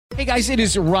Hey guys, it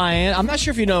is Ryan. I'm not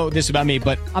sure if you know this about me,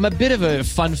 but I'm a bit of a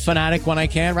fun fanatic when I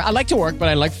can. I like to work, but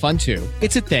I like fun too.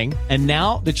 It's a thing. And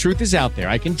now the truth is out there.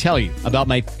 I can tell you about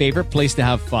my favorite place to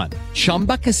have fun.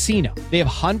 Chumba Casino. They have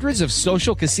hundreds of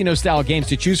social casino style games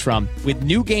to choose from with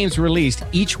new games released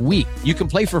each week. You can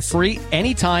play for free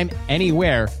anytime,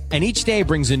 anywhere. And each day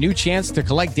brings a new chance to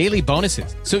collect daily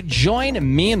bonuses. So join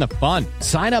me in the fun.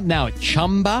 Sign up now at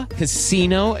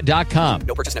ChumbaCasino.com.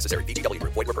 No purchase necessary. VGW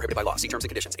Group. Void where prohibited by law. See terms and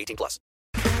conditions. 18+.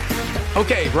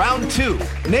 Okay, round two.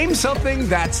 Name something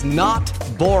that's not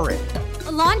boring.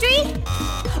 A laundry?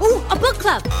 Ooh, a book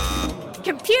club.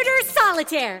 Computer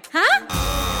solitaire, huh?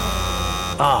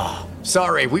 Ah,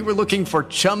 sorry. We were looking for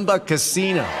Chumba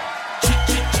Casino.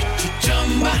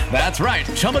 That's right.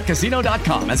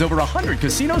 ChumbaCasino.com has over 100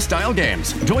 casino-style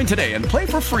games. Join today and play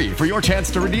for free for your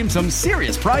chance to redeem some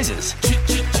serious prizes.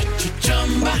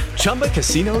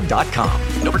 ChumbaCasino.com.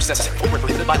 No purchase necessary. Void where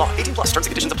prohibited by law. 18+. Terms and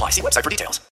conditions apply. See website for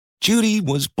details. Judy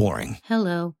was boring.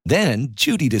 Hello. Then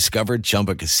Judy discovered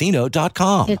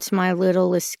ChumbaCasino.com. It's my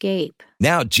little escape.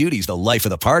 Now Judy's the life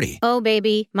of the party. Oh,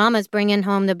 baby, mama's bringing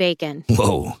home the bacon.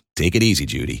 Whoa, take it easy,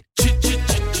 Judy.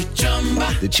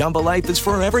 The Chumba life is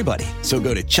for everybody. So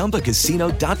go to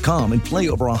ChumbaCasino.com and play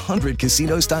over 100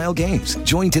 casino-style games.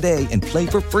 Join today and play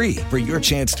for free for your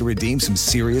chance to redeem some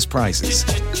serious prizes.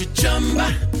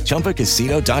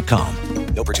 ChumbaCasino.com.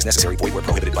 No purchase necessary. Void where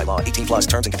prohibited by law. 18+.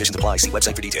 Terms and conditions apply. See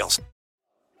website for details.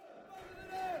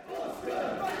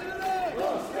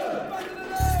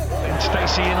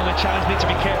 Stacey in on the challenge, need to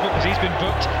be careful because he's been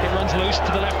booked. It runs loose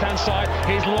to the left-hand side.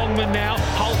 Here's Longman now.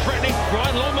 Hull threatening.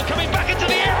 Ryan Longman coming back into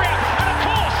the area. And of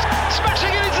course, smashing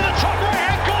it into the top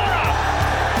right-hand corner.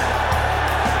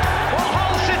 Well,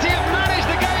 Hull City have managed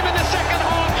the game in the second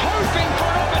half, hoping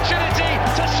for an opportunity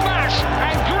to smash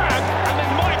and grab. And they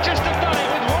might just have done it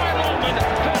with Ryan Longman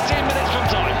 13 minutes from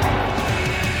time.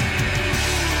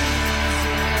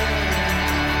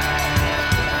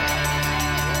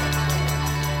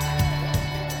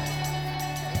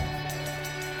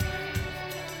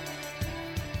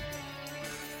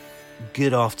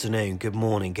 Good afternoon, good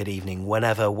morning, good evening,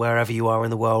 wherever you are in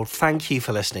the world. Thank you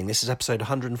for listening. This is episode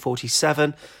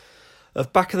 147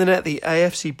 of Back of the Net, the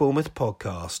AFC Bournemouth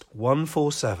podcast.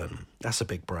 147. That's a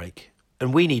big break.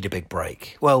 And we need a big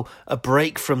break. Well, a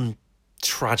break from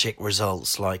tragic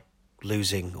results like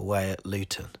losing away at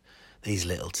Luton. These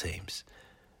little teams.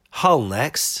 Hull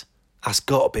next. That's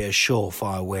got to be a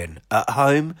surefire win. At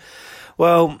home,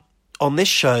 well, on this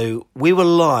show, we were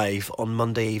live on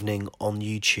Monday evening on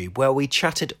YouTube, where we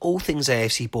chatted all things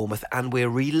AFC Bournemouth, and we're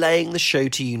relaying the show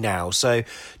to you now. So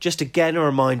just again a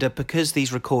reminder, because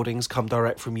these recordings come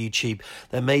direct from YouTube,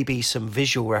 there may be some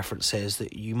visual references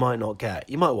that you might not get.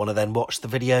 You might want to then watch the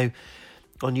video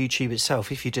on YouTube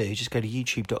itself. If you do, just go to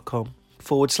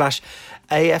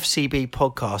youtube.com/AFCB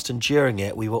podcast, and during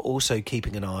it we were also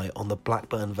keeping an eye on the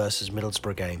Blackburn versus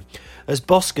Middlesbrough game, as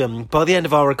Boscombe, by the end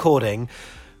of our recording,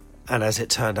 and as it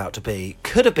turned out to be,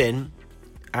 could have been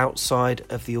outside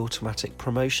of the automatic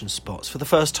promotion spots for the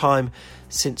first time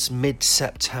since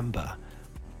mid-September.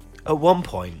 At one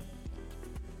point,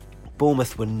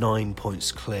 Bournemouth were 9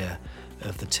 points clear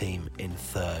of the team in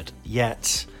third.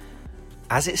 Yet,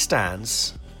 as it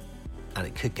stands, and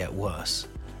it could get worse,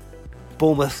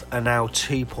 Bournemouth are now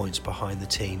 2 points behind the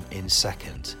team in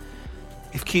second.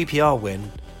 If QPR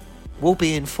win, we'll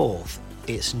be in fourth.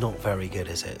 It's not very good,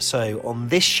 is it? So on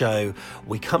this show,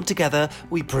 we come together,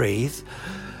 we breathe,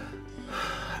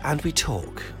 and we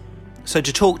talk. So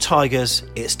to talk Tigers,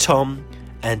 it's Tom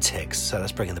and Tiggs. So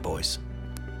let's bring in the boys.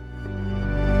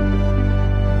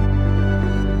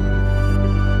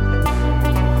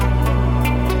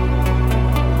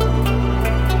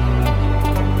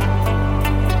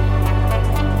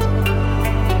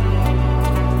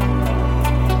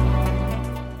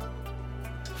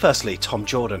 Firstly, Tom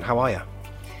Jordan, how are you?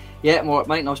 Yeah, I'm all right,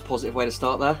 mate. Nice positive way to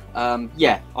start there. I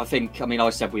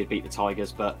said we'd beat the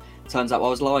Tigers, but turns out I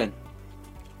was lying.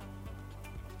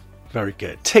 Very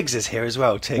good. Tiggs is here as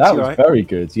well. Tiggs, that was right? Very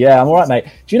good. Yeah, I'm all right, mate.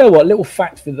 Do you know what? Little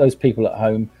fact for those people at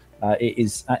home, it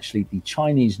is actually the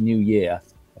Chinese New Year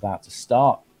about to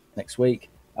start next week,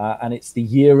 and it's the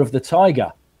year of the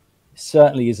tiger. It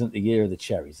certainly isn't the year of the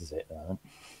cherries, is it?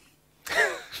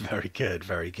 Very good,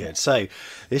 very good. So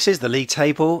this is the league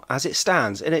table as it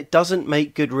stands, and it doesn't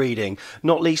make good reading,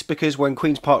 not least because when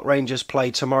Queen's Park Rangers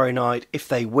play tomorrow night, if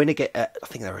they win again, I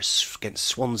think they're against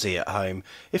Swansea at home,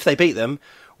 if they beat them,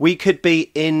 we could be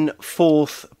in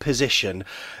fourth position.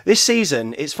 This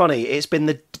season, it's funny, it's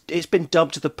been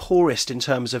dubbed the poorest in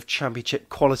terms of championship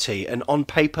quality, and on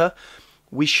paper,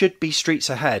 we should be streets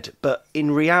ahead, but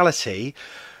in reality,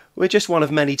 We're just one of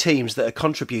many teams that are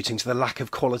contributing to the lack of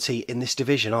quality in this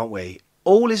division, aren't we?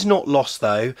 All is not lost,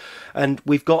 though, and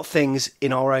we've got things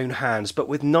in our own hands. But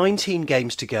with 19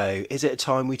 games to go, is it a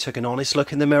time we took an honest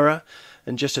look in the mirror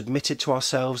and just admitted to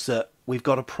ourselves that we've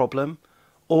got a problem?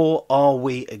 Or are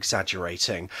we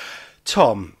exaggerating?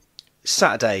 Tom,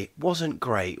 Saturday wasn't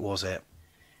great, was it?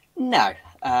 No.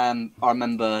 I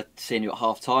remember seeing you at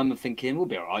half-time and thinking, we'll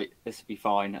be all right, this will be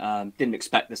fine. Didn't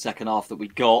expect the second half that we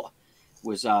got.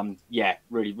 Was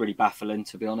really, really baffling,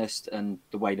 to be honest. And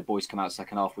the way the boys come out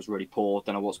second half was really poor.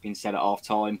 Don't know what's been said at half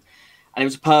time. And it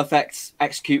was a perfect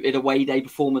executed away day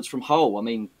performance from Hull. I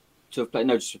mean, to have played,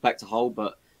 no disrespect to Hull,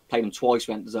 but played them twice,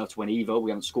 we haven't deserved to win either. We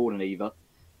haven't scored in either.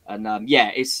 And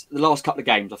it's the last couple of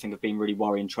games I think have been really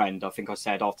worrying trend. I think I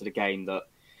said after the game that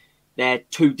they're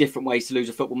two different ways to lose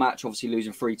a football match. Obviously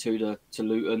losing 3-2 to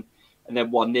Luton and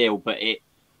then 1-0, but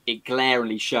it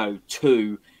glaringly showed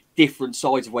two different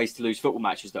sides of ways to lose football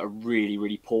matches that are really,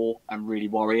 really poor and really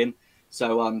worrying.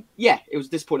 So, it was a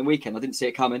disappointing weekend. I didn't see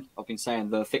it coming. I've been saying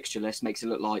the fixture list makes it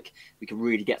look like we could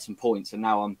really get some points, and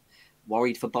now I'm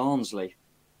worried for Barnsley.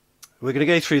 We're going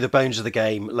to go through the bones of the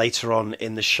game later on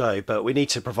in the show, but we need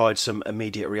to provide some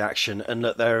immediate reaction. And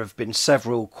look, there have been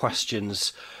several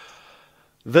questions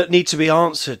that need to be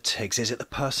answered, Tiggs. Is it the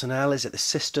personnel? Is it the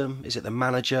system? Is it the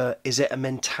manager? Is it a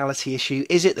mentality issue?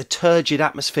 Is it the turgid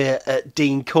atmosphere at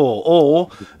Dean Court? Or,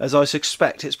 as I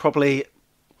suspect, it's probably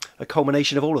a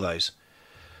culmination of all of those?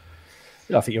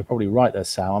 I think you're probably right there,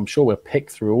 Sal. I'm sure we'll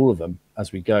pick through all of them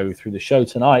as we go through the show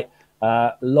tonight.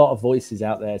 A lot of voices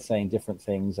out there saying different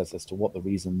things as to what the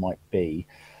reason might be.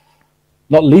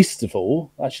 Not least of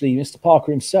all, actually, Mr.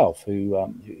 Parker himself,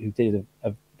 who did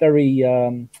a very...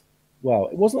 well,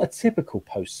 it wasn't a typical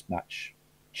post-match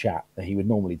chat that he would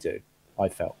normally do, I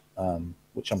felt,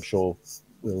 which I'm sure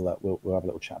we'll have a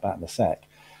little chat about in a sec.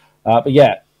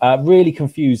 Really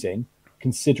confusing,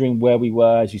 considering where we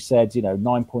were. As you said,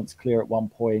 9 points clear at one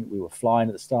point. We were flying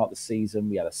at the start of the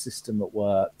season. We had a system that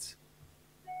worked.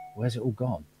 Where's it all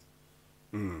gone?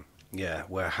 Yeah,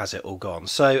 where has it all gone?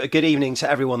 So a good evening to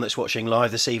everyone that's watching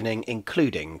live this evening,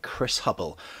 including Chris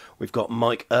Hubble. We've got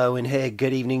Mike Irwin here.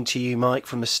 Good evening to you, Mike,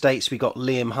 from the States. We've got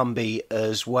Liam Humby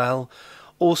as well.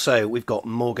 Also, we've got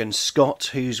Morgan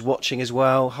Scott, who's watching as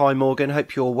well. Hi, Morgan.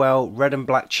 Hope you're well. Red and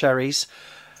Black Cherries.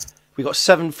 We've got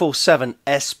 747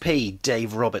 SP,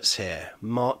 Dave Roberts here.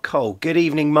 Mark Cole. Good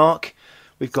evening, Mark.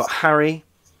 We've got Harry.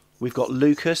 We've got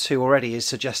Lucas, who already is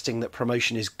suggesting that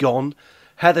promotion is gone.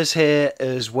 Heather's here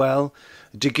as well.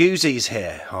 Degoozy's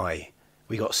here. Hi.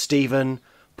 We got Stephen.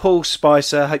 Paul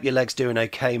Spicer. Hope your leg's doing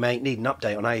okay, mate. Need an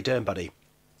update on how you doing, buddy.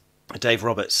 Dave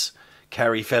Roberts.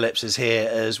 Kerry Phillips is here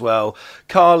as well.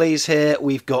 Carly's here.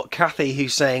 We've got Kathy,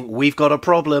 who's saying, we've got a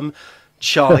problem.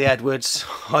 Charlie Edwards.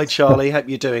 Hi, Charlie. Hope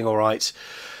you're doing all right.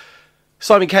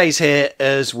 Simon Kay's here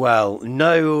as well.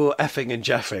 No effing and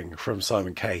jeffing from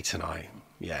Simon Kay tonight.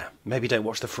 Yeah, maybe don't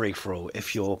watch the free-for-all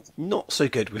if you're not so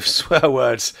good with swear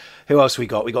words. Who else we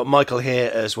got? We got Michael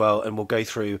here as well, and we'll go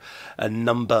through a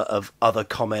number of other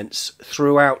comments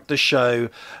throughout the show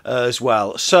as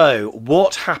well. So,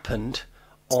 what happened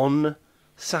on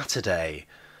Saturday?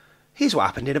 Here's what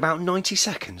happened in about 90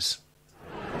 seconds.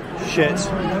 Shit.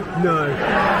 No.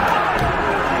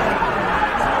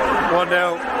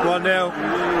 1-0.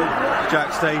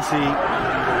 Jack Stacey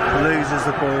loses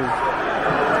the ball.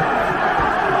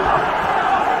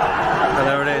 And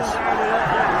there it is.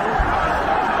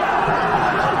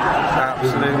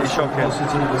 Absolutely shocking.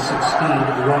 Number 16,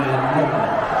 Ryan Hogman.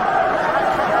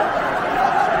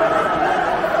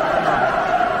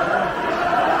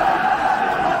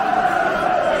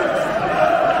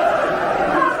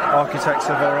 Architects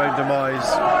of our own demise.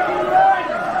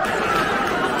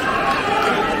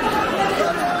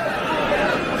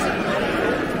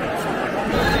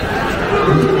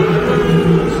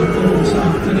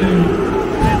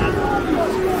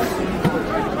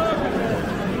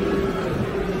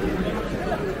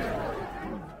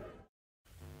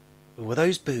 Were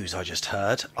those boos I just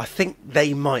heard? I think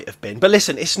they might have been. But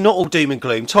listen, it's not all doom and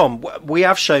gloom. Tom, we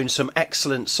have shown some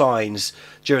excellent signs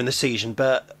during the season,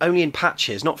 but only in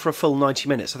patches, not for a full 90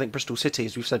 minutes. I think Bristol City,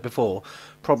 as we've said before,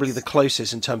 probably the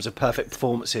closest in terms of perfect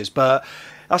performances. But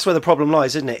that's where the problem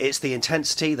lies, isn't it? It's the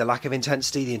intensity, the lack of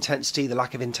intensity, the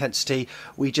lack of intensity.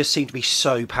 We just seem to be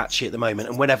so patchy at the moment.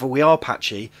 And whenever we are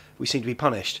patchy, we seem to be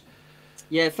punished.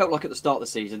 Yeah, it felt like at the start of the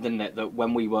season, didn't it, that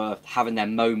when we were having their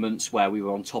moments where we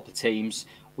were on top of teams,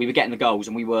 we were getting the goals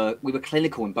and we were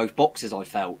clinical in both boxes, I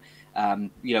felt.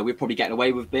 We were probably getting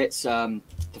away with bits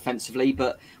defensively,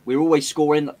 but we were always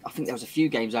scoring. I think there was a few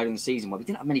games early in the season where we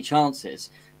didn't have many chances,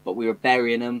 but we were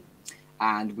burying them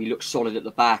and we looked solid at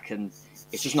the back. And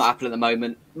it's just not happening at the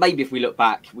moment. Maybe if we look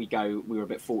back, we were a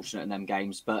bit fortunate in them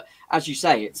games. But as you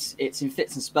say, it's in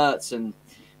fits and spurts, and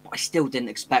I still didn't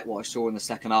expect what I saw in the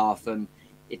second half, and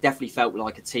it definitely felt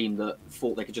like a team that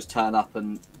thought they could just turn up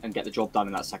and get the job done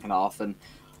in that second half. And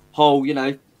Hull,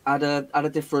 had a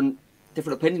different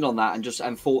opinion on that,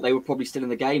 and thought they were probably still in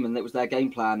the game, and it was their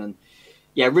game plan. And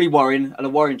yeah, really worrying, and a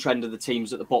worrying trend of the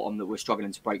teams at the bottom that we're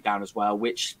struggling to break down as well,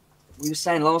 which we were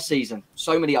saying last season.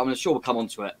 So many, I'm sure we'll come on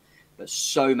to it, but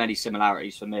so many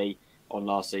similarities for me on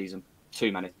last season.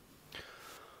 Too many.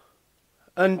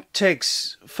 And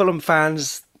Tiggs, Fulham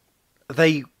fans,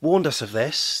 they warned us of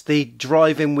this. The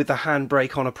drive-in with the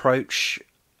handbrake on approach.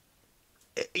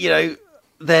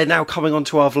 They're now coming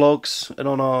onto our vlogs and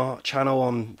on our channel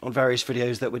on various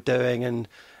videos that we're doing and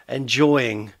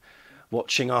enjoying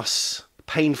watching us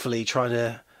painfully trying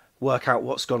to work out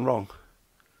what's gone wrong.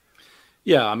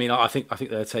 Yeah, I mean, I think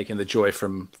they're taking the joy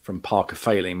from Parker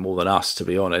failing more than us, to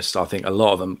be honest. I think a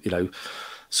lot of them,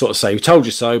 sort of say, "We told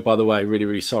you so." By the way, really,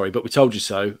 really sorry, but we told you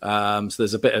so. So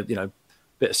there's a bit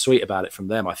of sweet about it from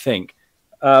them, I think.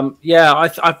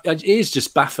 It is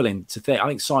just baffling to think. I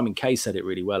think Simon Kay said it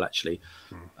really well, actually.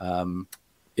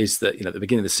 Is that at the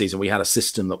beginning of the season we had a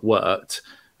system that worked,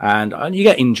 and you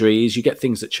get injuries, you get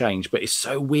things that change, but it's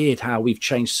so weird how we've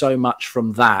changed so much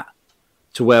from that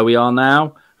to where we are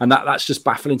now. And that's just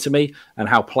baffling to me, and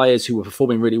how players who were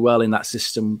performing really well in that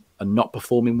system are not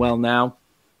performing well now.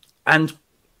 And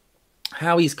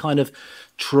how he's kind of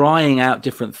trying out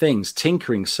different things,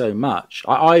 tinkering so much.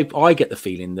 I get the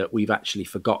feeling that we've actually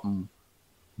forgotten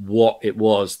what it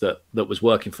was that was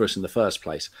working for us in the first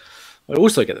place. I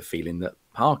also get the feeling that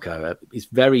Parker, his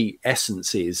very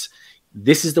essence is,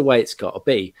 this is the way it's got to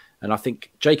be. And I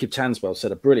think Jacob Tanswell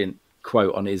said a brilliant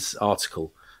quote on his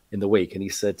article in the week, and he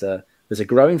said, there's a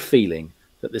growing feeling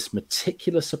that this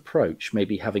meticulous approach may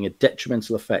be having a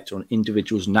detrimental effect on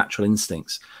individuals' natural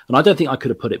instincts. And I don't think I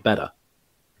could have put it better.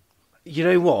 You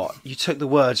know what? You took the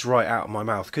words right out of my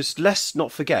mouth, because let's not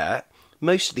forget,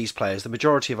 most of these players, the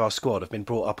majority of our squad, have been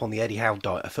brought up on the Eddie Howe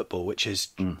diet of football, which is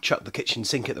chuck the kitchen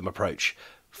sink at them approach.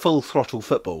 Full throttle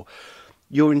football.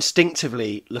 You're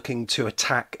instinctively looking to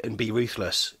attack and be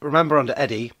ruthless. Remember under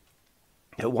Eddie,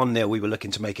 at 1-0 we were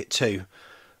looking to make it 2.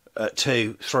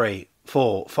 2, 3,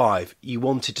 4, 5. You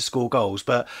wanted to score goals,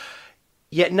 but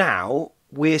yet now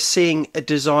we're seeing a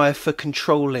desire for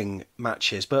controlling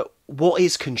matches. But what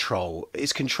is control?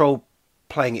 Is control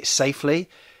playing it safely?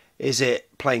 Is it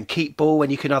playing keep ball when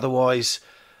you can otherwise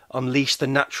unleash the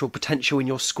natural potential in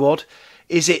your squad?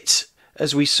 Is it,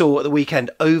 as we saw at the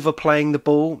weekend, overplaying the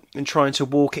ball and trying to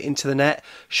walk it into the net?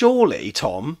 Surely,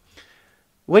 Tom,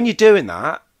 when you're doing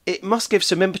that, it must give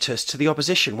some impetus to the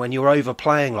opposition when you're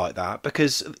overplaying like that,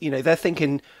 because they're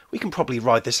thinking we can probably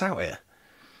ride this out here.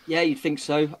 Yeah, you'd think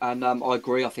so, and I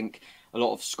agree. I think a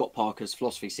lot of Scott Parker's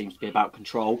philosophy seems to be about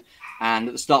control, and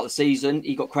at the start of the season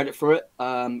he got credit for it,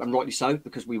 and rightly so,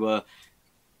 because we were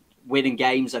winning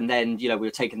games, and then we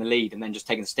were taking the lead and then just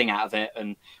taking the sting out of it,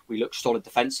 and we looked solid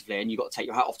defensively, and you got to take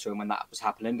your hat off to him when that was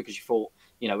happening, because you thought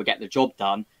we're getting the job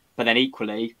done. But then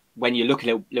equally, when you look a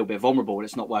little bit vulnerable and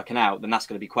it's not working out, then that's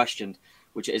going to be questioned,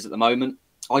 which it is at the moment.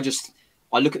 I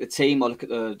look at the team, I look at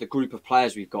the group of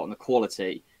players we've got and the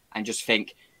quality, and just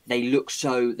think they're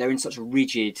in such a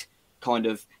rigid kind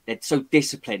of, they're so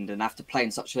disciplined and have to play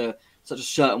in such a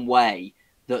certain way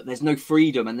that there's no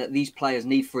freedom, and that these players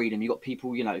need freedom. You've got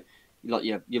people, like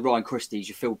your Ryan Christie's,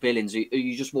 your Phil Billings, who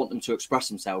you just want them to express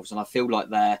themselves, and I feel like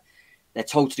they're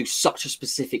told to do such a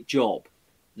specific job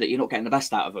that you're not getting the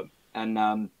best out of them.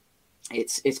 And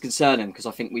it's concerning, because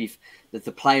I think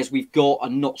the players we've got are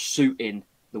not suiting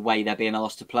the way they're being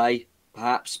asked to play,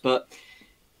 perhaps. But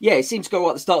yeah, it seemed to go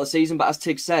right at the start of the season, but as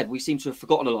Tig said, we seem to have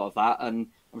forgotten a lot of that, and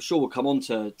I'm sure we'll come on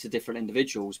to different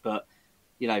individuals. But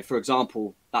for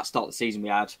example, that start of the season we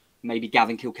had, maybe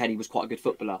Gavin Kilkenny was quite a good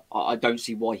footballer. I don't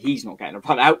see why he's not getting a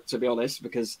run out, to be honest,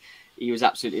 because he was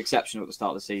absolutely exceptional at the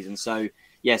start of the season. So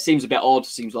yeah, it seems a bit odd.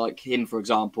 Seems like him, for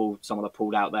example, someone that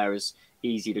pulled out there is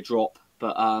easy to drop.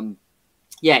 But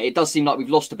yeah, it does seem like we've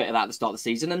lost a bit of that at the start of the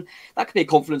season, and that could be a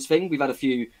confidence thing. We've had a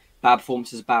few bad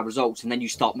performances, bad results, and then you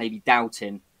start maybe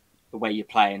doubting the way you're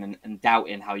playing and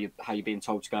doubting how you're being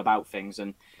told to go about things,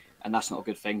 and that's not a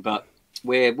good thing. But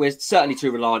we're certainly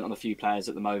too reliant on a few players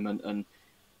at the moment, and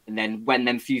then when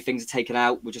them few things are taken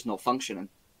out, we're just not functioning.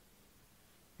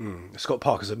 Scott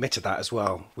Parker's admitted that as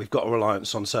well. We've got a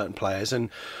reliance on certain players,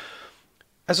 and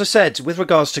as I said, with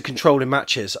regards to controlling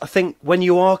matches, I think when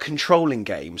you are controlling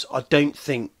games, I don't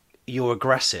think you're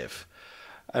aggressive.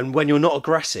 And when you're not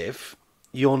aggressive,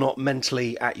 you're not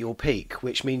mentally at your peak,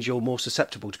 which means you're more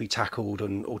susceptible to be tackled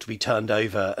or to be turned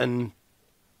over. And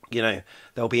You know,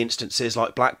 there'll be instances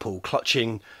like Blackpool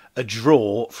clutching a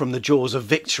draw from the jaws of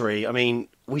victory. I mean,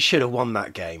 we should have won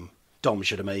that game. Dom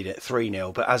should have made it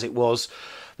 3-0, but as it was,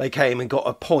 they came and got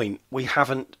a point. We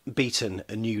haven't beaten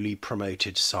a newly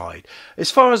promoted side. As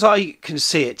far as I can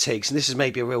see it, Tiggs, and this is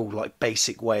maybe a real like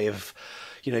basic way of,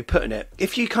 you know, putting it.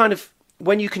 If you kind of,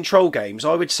 when you control games,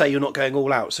 I would say you're not going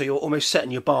all out. So you're almost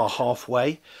setting your bar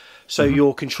halfway. So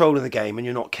you're controlling the game and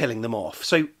you're not killing them off.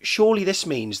 So surely this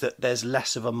means that there's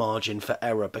less of a margin for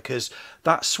error, because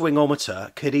that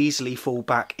swingometer could easily fall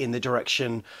back in the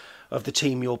direction of the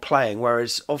team you're playing.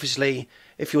 Whereas obviously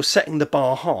if you're setting the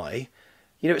bar high,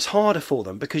 you know, it's harder for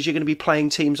them because you're going to be playing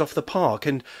teams off the park.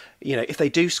 And, you know, if they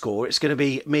do score, it's going to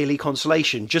be merely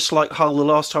consolation. Just like Hull the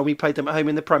last time we played them at home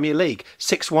in the Premier League,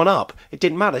 6-1 up. It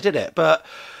didn't matter, did it? But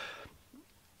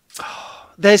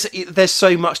there's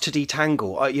so much to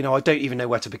detangle. I don't even know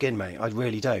where to begin, mate. I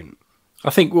really don't.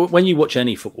 I think when you watch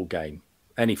any football game,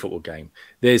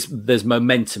 there's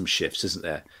momentum shifts, isn't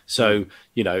there? So,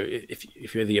 you know,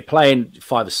 if you're playing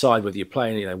five-a-side, whether you're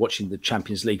playing, you know, watching the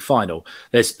Champions League final,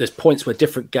 there's points where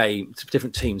different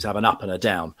teams have an up and a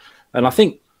down. And I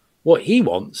think what he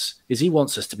wants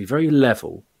us to be very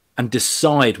level and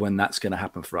decide when that's going to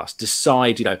happen for us.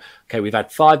 Decide, you know, okay, we've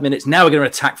had 5 minutes. Now we're going to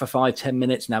attack for 5-10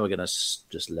 minutes. Now we're going to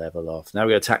just level off. Now we're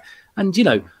going to attack. And, you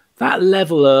know, that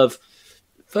level of,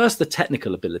 first, the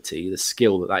technical ability, the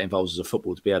skill that involves as a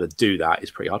football to be able to do that is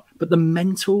pretty hard. But the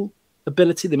mental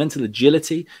ability, the mental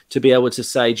agility to be able to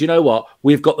say, do you know what?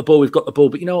 We've got the ball,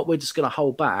 but you know what? We're just going to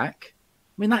hold back.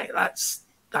 I mean, that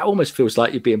almost feels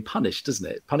like you're being punished, doesn't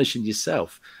it? Punishing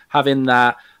yourself. Having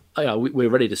that, you know, we're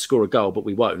ready to score a goal, but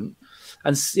we won't.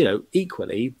 And, you know,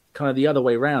 equally, kind of the other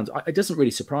way around, it doesn't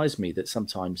really surprise me that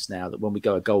sometimes now that when we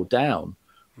go a goal down,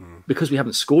 because we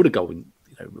haven't scored a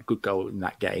good goal in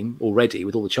that game already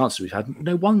with all the chances we've had,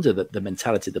 no wonder that the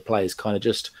mentality of the players kind of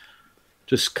just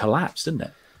collapsed, didn't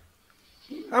it?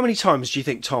 How many times do you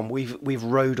think, Tom, we've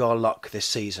rode our luck this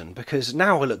season? Because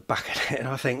now I look back at it and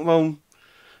I think, well,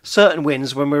 certain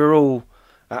wins when we were all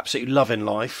absolutely loving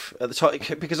life at the time,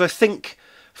 because I think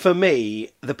for me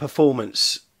the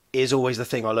performance is always the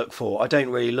thing I look for. I don't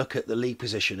really look at the league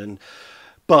position,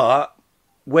 but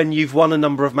when you've won a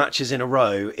number of matches in a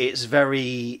row, it's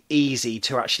very easy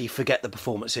to actually forget the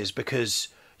performances because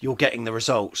you're getting the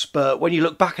results. But when you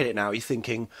look back at it now, you're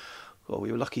thinking, well,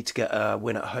 we were lucky to get a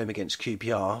win at home against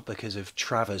QPR because of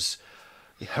Travers'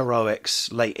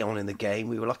 heroics late on in the game.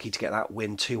 We were lucky to get that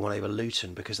win 2-1 over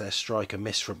Luton because their striker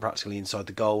missed from practically inside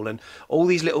the goal. And all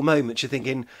these little moments, you're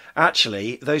thinking,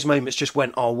 actually, those moments just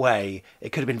went our way.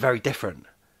 It could have been very different.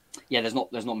 Yeah, there's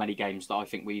not many games that I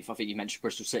think you mentioned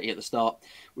Bristol City at the start,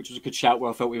 which was a good shout where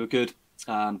I felt we were good.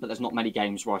 But there's not many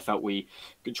games where I felt we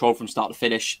controlled from start to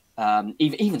finish.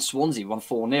 Even Swansea won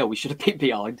 4-0. We should have been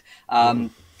behind. And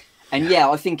yeah,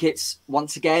 I think it's,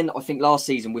 once again, I think last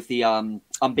season with the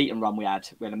unbeaten run we had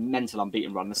a mental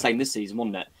unbeaten run. The same this season,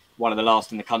 wasn't it? One of the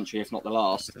last in the country, if not the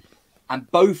last. And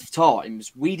both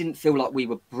times we didn't feel like we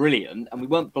were brilliant and we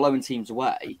weren't blowing teams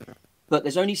away. But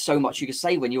there's only so much you can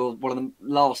say when you're one of the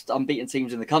last unbeaten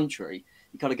teams in the country.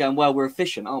 You're kind of going, well, we're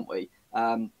efficient, aren't we?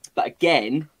 But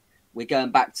again, we're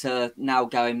going back to now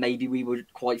going, maybe we were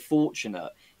quite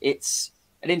fortunate. It's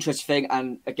an interesting thing.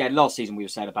 And again, last season we were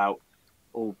saying about,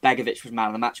 Begovic was man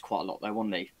of the match quite a lot though,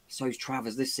 wasn't he? So's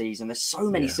Travers this season. There's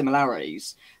so many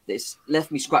similarities that it's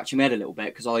left me scratching my head a little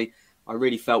bit because I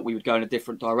really felt we would go in a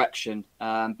different direction.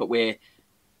 But we're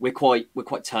quite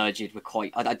turgid.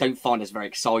 I don't find us very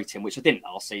exciting, which I didn't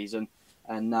last season,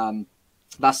 and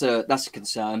that's a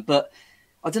concern. But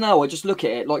I don't know. I just look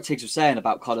at it like Tiggs was saying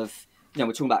about kind of, you know,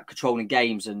 we're talking about controlling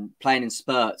games and playing in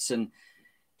spurts, and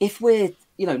if we're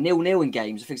 0-0 in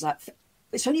games, things like that,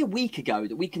 it's only a week ago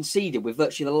that we conceded with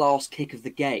virtually the last kick of the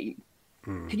game.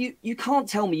 You can't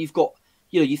tell me you've got,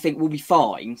 you think we'll be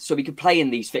fine, so we can play in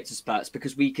these fits and spurts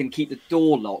because we can keep the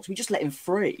door locked. We just let him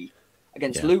free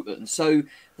against Luton. So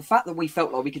the fact that we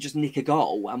felt like we could just nick a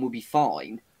goal and we'll be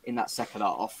fine in that second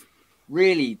half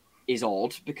really is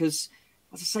odd because,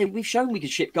 as I say, we've shown we can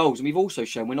ship goals and we've also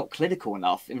shown we're not clinical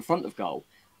enough in front of goal.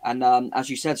 And as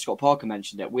you said, Scott Parker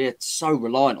mentioned it, we're so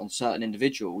reliant on certain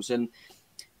individuals, and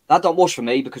that don't wash for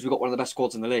me because we've got one of the best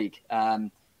squads in the league.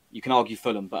 You can argue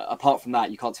Fulham, but apart from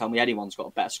that, you can't tell me anyone's got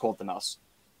a better squad than us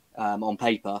on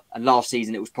paper. And last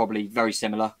season, it was probably very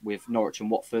similar with Norwich and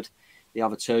Watford, the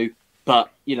other two.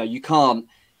 But, you can't...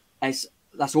 That's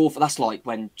awful. That's like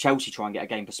when Chelsea try and get a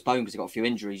game postponed because they've got a few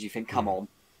injuries. You think, come on,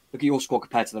 look at your squad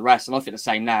compared to the rest. And I think the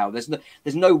same now. There's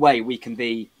no way we can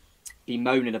be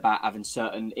moaning about having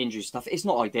certain injury stuff. It's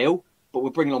not ideal, but we're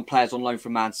bringing on players on loan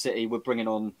from Man City. We're bringing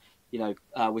on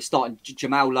we're starting.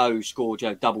 Jamal Lowe scored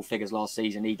double figures last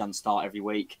season. He doesn't start every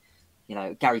week.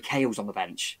 Gary Cale's on the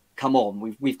bench. Come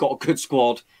on, we've got a good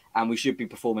squad and we should be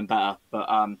performing better. But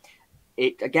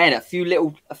a few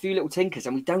little tinkers,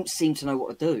 and we don't seem to know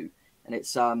what to do. And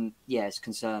it's it's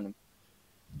concerning.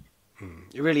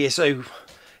 It really is. So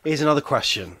here's another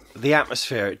question: the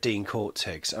atmosphere at Dean Court,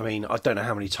 Tiggs. I mean, I don't know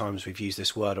how many times we've used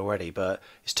this word already, but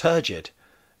it's turgid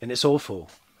and it's awful.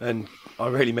 And I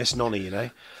really miss Nonny.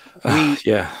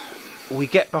 We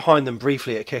get behind them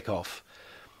briefly at kickoff,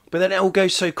 but then it all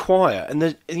goes so quiet. And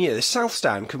the South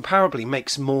Stand comparably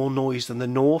makes more noise than the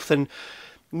North. And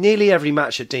nearly every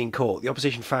match at Dean Court, the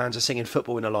opposition fans are singing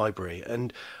Football in a Library.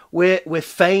 And we were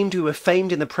famed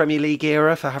in the Premier League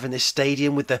era for having this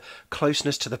stadium with the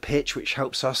closeness to the pitch, which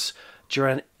helps us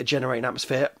generate an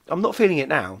atmosphere. I'm not feeling it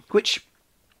now, which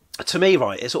to me,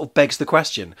 right, it sort of begs the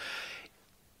question.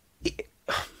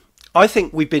 I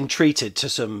think we've been treated to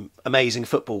some amazing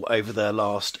football over the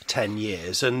last 10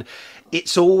 years, and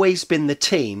it's always been the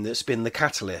team that's been the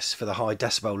catalyst for the high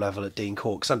decibel level at Dean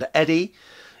Court. 'Cause under Eddie,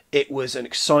 it was an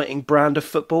exciting brand of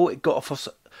football. It got us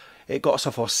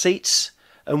off our seats,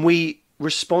 and we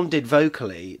responded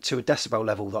vocally to a decibel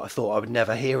level that I thought I would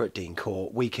never hear at Dean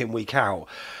Court, week in, week out.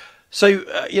 So,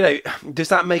 does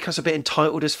that make us a bit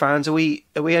entitled as fans? Are we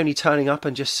only turning up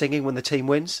and just singing when the team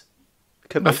wins?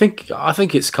 I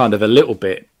think it's kind of a little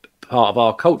bit part of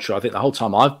our culture. I think the whole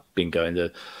time I've been going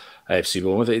to AFC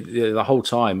Bournemouth, the whole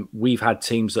time we've had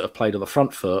teams that have played on the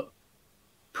front foot,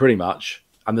 pretty much.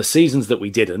 And the seasons that we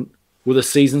didn't were the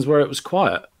seasons where it was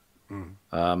quiet.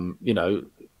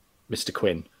 Mr.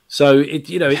 Quinn. So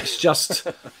it's just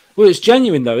well, it's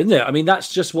genuine though, isn't it? I mean,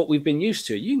 that's just what we've been used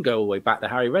to. You can go all the way back to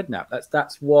Harry Redknapp.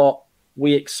 That's what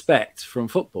we expect from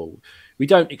football. We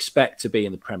don't expect to be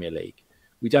in the Premier League.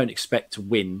 We don't expect to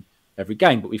win every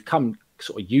game, but we've come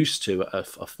sort of used to a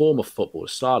form of football, a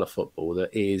style of football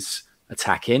that is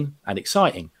attacking and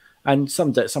exciting. And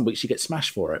some weeks you get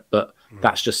smashed for it, but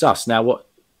that's just us. Now, what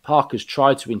Parker's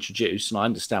tried to introduce, and I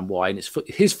understand why, and it's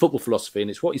his football philosophy,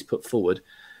 and it's what he's put forward.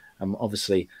 And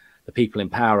obviously, the people in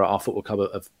power at our football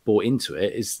club have bought into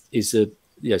it. Is it's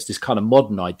this kind of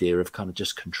modern idea of kind of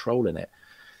just controlling it.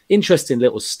 Interesting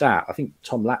little stat. I think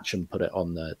Tom Latcham put it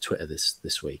on Twitter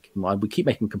this week. We keep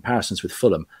making comparisons with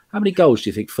Fulham. How many goals do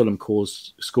you think Fulham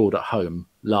scored at home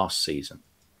last season?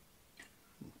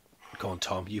 Go on,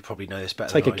 Tom. You probably know this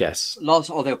better. Take a guess. They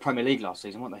were Premier League last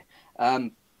season, weren't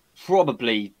they?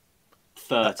 Probably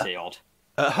 30 odd.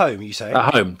 At home, you say?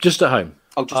 At home, just at home.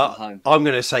 Oh, just at home. I'm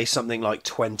going to say something like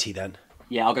 20 then.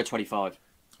 Yeah, I'll go 25.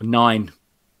 9.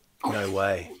 No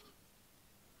way.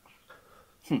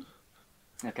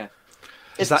 Okay.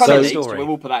 Is that the story? So we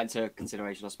will put that into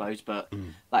consideration, I suppose, but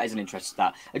that is an interesting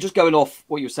stat. And just going off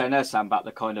what you were saying there, Sam, about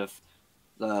the kind of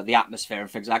the atmosphere and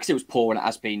things like that, because it was poor and it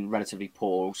has been relatively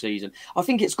poor all season. I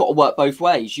think it's got to work both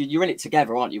ways. You're in it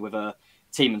together, aren't you, with a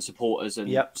team and supporters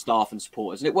and staff and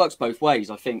supporters, and it works both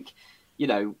ways. I think,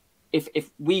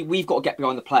 if we've got to get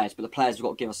behind the players, but the players have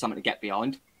got to give us something to get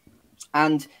behind.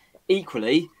 And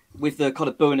equally, with the kind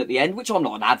of booing at the end, which I'm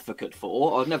not an advocate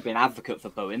for, I've never been an advocate for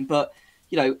booing, but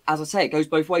as I say, it goes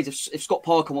both ways. If Scott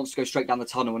Parker wants to go straight down the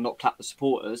tunnel and not clap the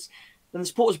supporters, then the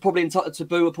supporters are probably entitled to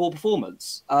boo a poor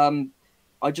performance.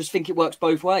 I just think it works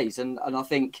both ways, and I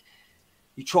think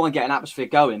you try and get an atmosphere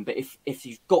going. But if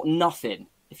you've got nothing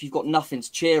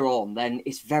to cheer on, then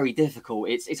it's very difficult.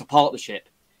 It's a partnership.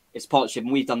 It's a partnership,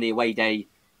 and we've done the away day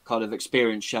kind of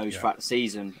experience shows throughout the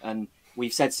season, and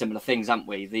we've said similar things, haven't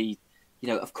we?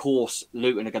 Of course,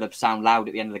 Luton are going to sound loud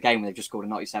at the end of the game when they've just scored a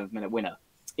 97th minute winner.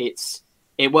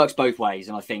 It works both ways,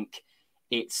 and I think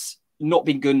it's not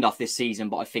been good enough this season,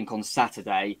 but I think on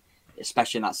Saturday,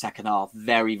 especially in that second half,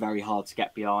 very, very hard to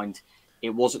get behind. It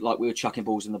wasn't like we were chucking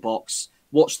balls in the box.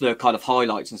 Watch the kind of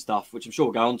highlights and stuff, which I'm sure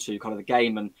we'll go on to, kind of the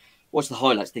game, and watch the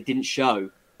highlights. They didn't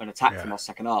show an attack from our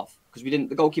second half because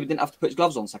the goalkeeper didn't have to put his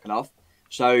gloves on second half.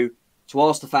 So to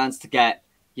ask the fans to get,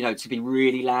 to be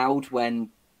really loud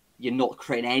when you're not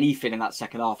creating anything in that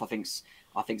second half, I think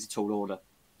it's a tall order.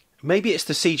 Maybe it's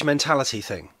the siege mentality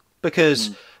thing,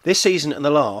 because this season and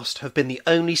the last have been the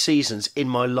only seasons in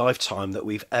my lifetime that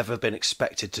we've ever been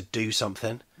expected to do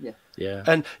something. Yeah.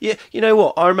 And you know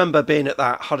what? I remember being at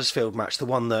that Huddersfield match, the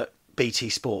one that BT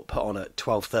Sport put on at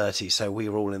 12:30. So we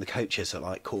were all in the coaches at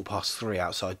like 3:15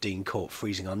 outside Dean Court,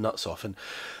 freezing our nuts off. And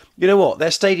you know what? Their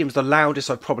stadium's the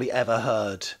loudest I've probably ever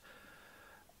heard.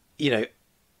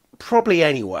 Probably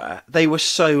anywhere. They were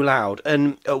so loud,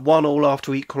 and at 1-1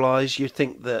 after we equalised, you'd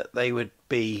think that they would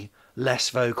be less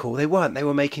vocal. They weren't. They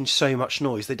were making so much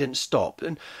noise. They didn't stop.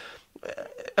 And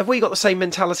have we got the same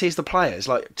mentality as the players,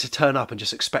 like to turn up and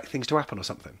just expect things to happen or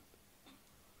something?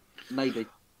 maybe.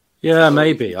 Yeah,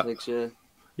 maybe.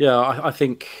 Yeah, I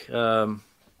think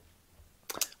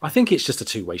it's just a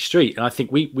two-way street, and I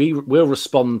think we will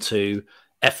respond to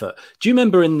effort. Do you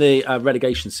remember in the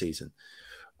relegation season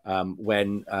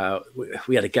when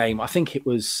we had a game? I think it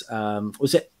was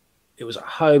it? It was at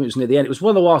home. It was near the end. It was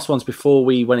one of the last ones before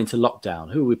we went into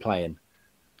lockdown. Who were we playing?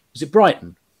 Was it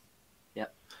Brighton? Yeah,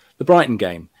 the Brighton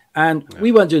game. And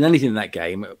we weren't doing anything in that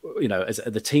game, as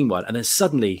the team won. And then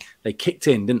suddenly they kicked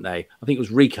in, didn't they? I think it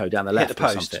was Rico down the left or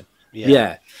something.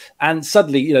 Yeah. And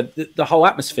suddenly, the whole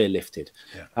atmosphere lifted.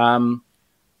 Yeah.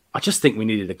 I just think we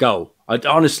needed a goal.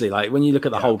 Honestly, like when you look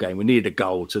at the whole game, we needed a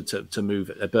goal to move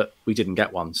it, but we didn't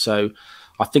get one. So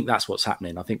I think that's what's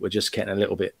happening. I think we're just getting a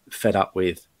little bit fed up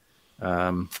with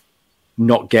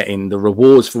not getting the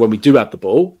rewards for when we do have the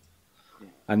ball.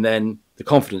 And then the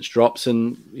confidence drops,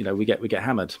 and we get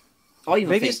hammered. I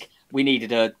even think we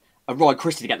needed a Ryan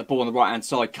Christie to get the ball on the right hand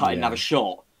side, cut it and have a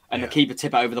shot, and the keeper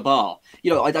tip it over the bar.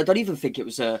 I don't even think it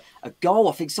was a goal.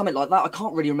 I think something like that. I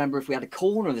can't really remember if we had a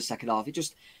corner in the second half.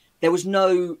 There was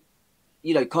no,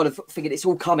 kind of thinking it's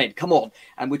all coming. Come on,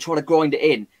 and we're trying to grind it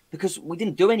in because we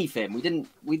didn't do anything.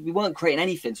 We weren't creating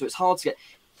anything, so it's hard to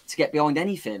get behind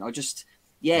anything.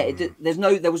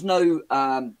 There was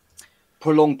no.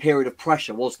 Prolonged period of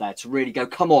pressure, was there, to really go,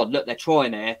 come on, look, they're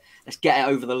trying here, let's get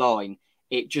it over the line.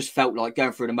 It just felt like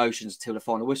going through the motions until the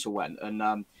final whistle went.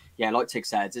 And like Tig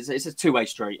said, it's a two-way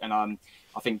street, and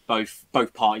I think both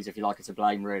parties, if you like, are to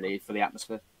blame really for the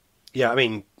atmosphere. Yeah, I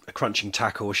mean, a crunching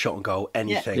tackle, a shot on goal,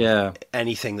 anything,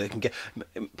 anything that can get.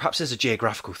 Perhaps there's a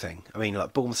geographical thing. I mean,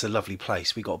 like Bournemouth's a lovely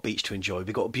place. We've got a beach to enjoy.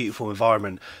 We've got a beautiful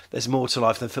environment. There's more to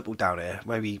life than football down here.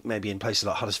 Maybe in places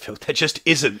like Huddersfield, there just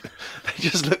isn't. They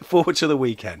just look forward to the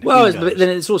weekend. Well, then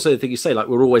it's also the thing you say, like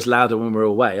we're always louder when we're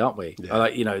away, aren't we? Yeah.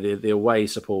 Like the away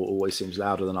support always seems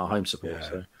louder than our home support. Yeah.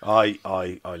 So.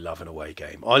 I love an away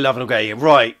game. I love an away game.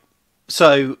 Right.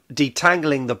 So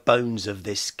detangling the bones of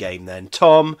this game, then,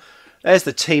 Tom. There's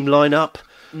the team lineup.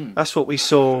 That's what we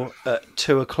saw at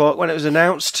 2:00 when it was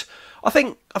announced. I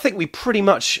think we pretty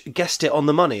much guessed it on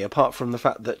the money, apart from the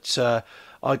fact that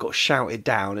I got shouted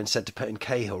down and said to put in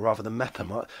Cahill rather than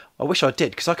Mepham. I wish I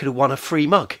did, because I could have won a free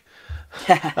mug.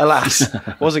 Alas,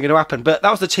 wasn't going to happen. But that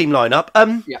was the team lineup.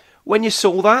 When you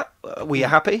saw that, were you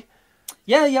happy?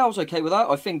 Yeah, I was okay with that.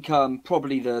 I think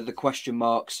probably the question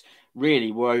marks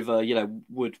really were over.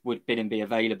 Would Bidden be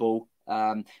available?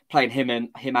 Playing him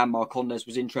and Marcondes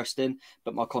was interesting,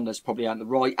 but Marcondes probably ain't the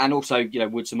right. And also,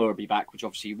 would Zamora be back, which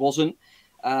obviously he wasn't.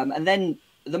 And then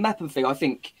the Mepham thing, I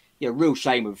think, real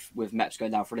shame with Meps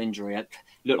going down for an injury. It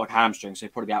looked like a hamstring, so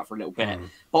he'd probably be out for a little bit.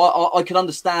 But I could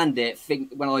understand it.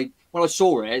 When I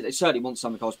saw it, it certainly wasn't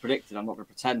something I was predicting. I'm not going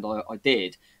to pretend I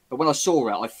did. But when I saw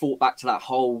it, I thought back to that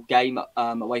whole game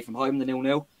away from home, the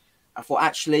 0-0. I thought,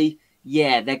 actually,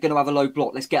 they're going to have a low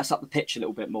block. Let's get us up the pitch a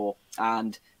little bit more.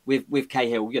 And with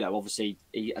Cahill, obviously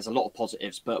he has a lot of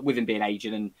positives, but with him being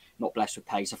aging and not blessed with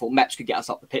pace, I thought Meps could get us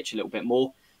up the pitch a little bit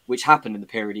more, which happened in the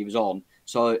period he was on.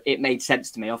 So it made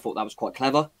sense to me. I thought that was quite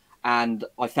clever. And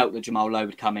I felt that Jamal Lowe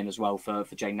would come in as well for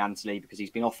Jane Nansley, because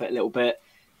he's been off it a little bit.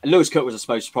 And Lewis Cook was, I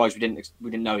suppose, surprised. We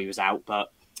didn't know he was out,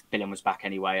 but Billen was back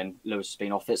anyway, and Lewis has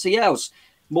been off it. So I was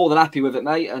more than happy with it,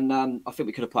 mate. And I think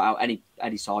we could have put out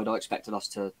any side. I expected us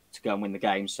to go and win the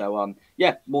game. So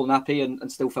more than happy, and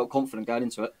still felt confident going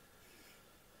into it.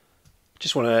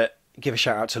 Just want to give a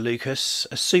shout out to Lucas.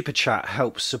 A super chat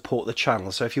helps support the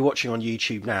channel. So if you're watching on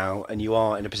YouTube now and you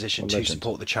are in a position to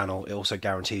support the channel, it also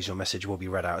guarantees your message will be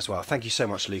read out as well. Thank you so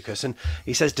much, Lucas. And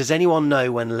he says, does anyone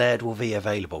know when Laird will be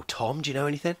available? Tom, do you know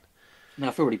anything? I mean,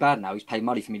 I feel really bad now. He's paid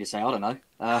money for me to say, I don't know.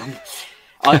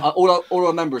 All I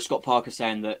remember is Scott Parker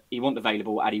saying that he won't be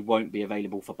available and he won't be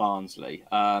available for Barnsley,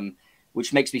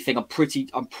 which makes me think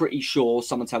I'm pretty sure,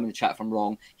 someone tell me in the chat if I'm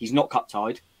wrong, he's not cup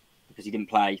tied because he didn't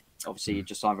play. Obviously, he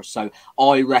just signed for us. So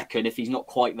I reckon if he's not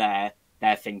quite there,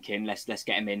 they're thinking, let's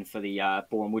get him in for the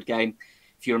Boreham Wood game.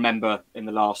 If you remember, in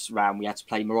the last round, we had to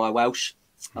play Mariah Welsh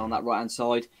on that right-hand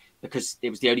side because it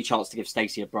was the only chance to give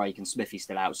Stacey a break and Smithy's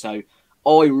still out. So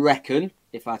I reckon,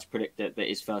 if I had to predict it, that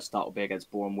his first start will be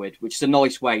against Boreham Wood, which is a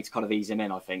nice way to kind of ease him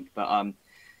in, I think. But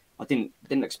I didn't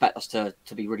expect us to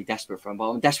be really desperate for him, but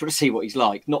I'm desperate to see what he's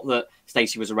like. Not that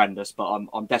Stacey was horrendous, but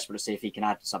I'm desperate to see if he can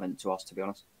add something to us, to be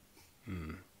honest.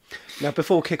 Now,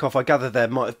 before kick-off, I gather there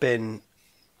might have been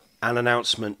an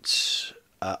announcement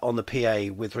on the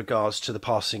PA with regards to the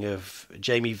passing of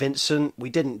Jamie Vincent. We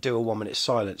didn't do a 1 minute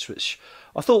silence, which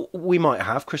I thought we might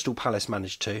have. Crystal Palace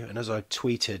managed to, and as I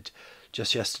tweeted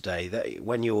just yesterday, that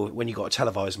when you got a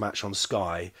televised match on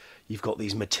Sky, you've got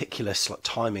these meticulous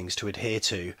timings to adhere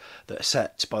to that are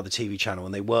set by the TV channel,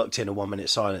 and they worked in a 1 minute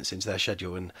silence into their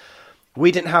schedule. And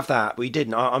We didn't have that. We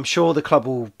didn't. I'm sure the club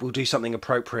will do something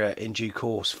appropriate in due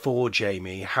course for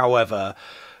Jamie. However,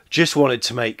 just wanted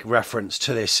to make reference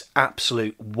to this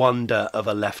absolute wonder of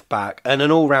a left back and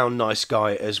an all-round nice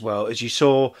guy as well. As you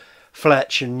saw,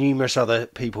 Fletch and numerous other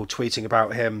people tweeting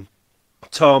about him.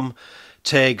 Tom,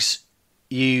 Tiggs,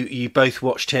 you both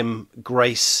watched him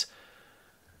grace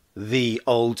the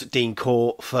old Dean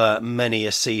Court for many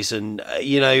a season.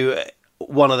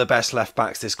 One of the best left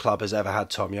backs this club has ever had,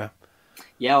 Tom, yeah?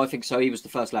 Yeah, I think so. He was the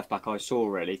first left back I saw,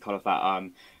 really, kind of that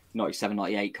 97,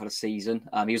 98 kind of season.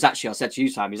 He was actually, I said to you,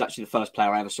 Sam, he was actually the first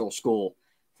player I ever saw score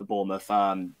for Bournemouth.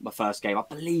 My first game, I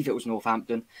believe it was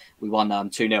Northampton. We won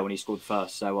 2-0 when he scored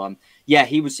first. So,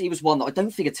 he was one that I don't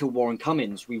think until Warren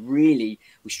Cummings, we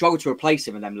struggled to replace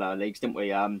him in them lower leagues, didn't we?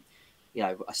 A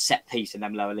set piece in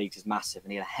them lower leagues is massive,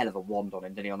 and he had a hell of a wand on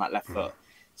him, didn't he, on that left foot?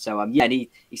 So, and he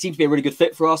seems to be a really good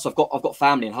fit for us. I've got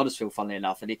family in Huddersfield, funnily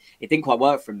enough, and it didn't quite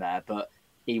work for him there, but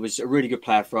he was a really good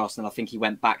player for us, and I think he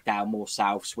went back down more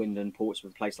south, Swindon,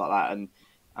 Portsmouth, a place like that, and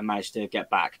managed to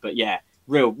get back. But yeah,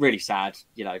 really sad.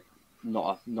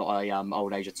 Not a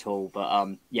old age at all,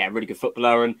 but really good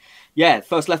footballer, and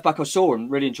first left back I saw,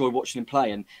 and really enjoyed watching him play.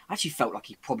 And I actually felt like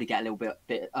he'd probably get a little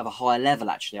bit of a higher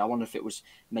level. Actually, I wonder if it was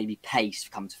maybe pace,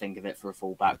 come to think of it, for a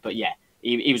fullback. But yeah,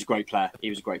 he was a great player. He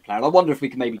was a great player. And I wonder if we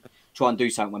can maybe try and do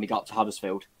something when we got up to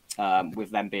Huddersfield, with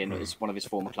them being one of his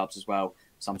former clubs as well.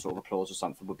 Some sort of applause or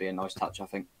something would be a nice touch, I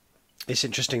think. It's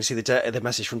interesting to see the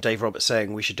message from Dave Roberts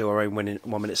saying we should do our own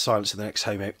 1 minute silence in the next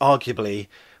home game. Arguably,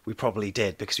 we probably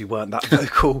did because we weren't that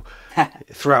vocal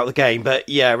throughout the game. But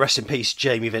yeah, rest in peace,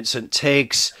 Jamie Vincent.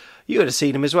 Tiggs, you would have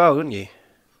seen him as well, wouldn't you?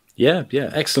 Yeah,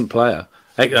 excellent player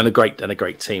and a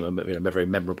great team, a very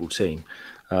memorable team.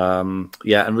 And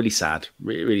really sad,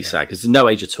 really sad because there's no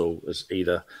age at all as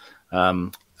either.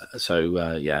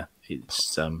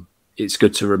 It's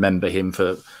good to remember him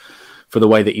for the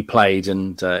way that he played,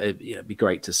 and it'd be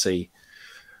great to see.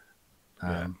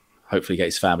 Hopefully, get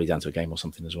his family down to a game or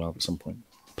something as well at some point.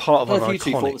 Part of I you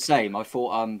two thought the same. I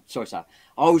thought, sorry, sir.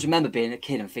 I always remember being a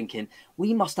kid and thinking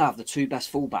we must have the two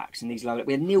best fullbacks in these low.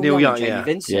 We had Neil Young and Jamie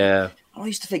Vincent. Yeah. And I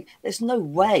used to think there's no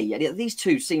way. And these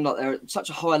two seem like they're at such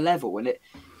a high level, and it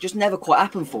just never quite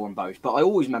happened for them both. But I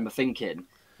always remember thinking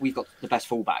we've got the best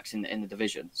fullbacks in the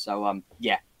division. So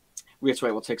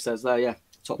reiterate what Tig says there. Yeah,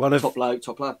 top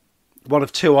player. One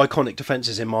of two iconic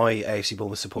defences in my AFC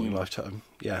Bournemouth supporting lifetime.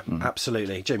 Yeah,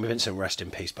 absolutely. Jamie Vincent, rest in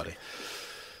peace, buddy.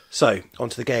 So,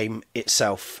 onto the game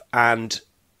itself. And,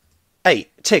 hey,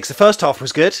 Tiggs, the first half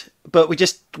was good, but we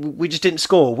just didn't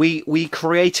score. We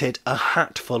created a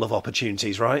hatful of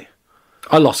opportunities, right?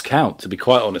 I lost count, to be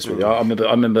quite honest with you. I remember,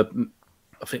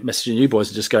 I think, messaging you boys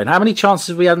and just going, how many chances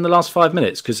have we had in the last 5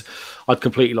 minutes? Because I'd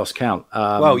completely lost count.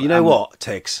 Well, you know what,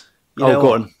 Tiggs?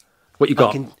 Go on. What you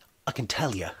got? I can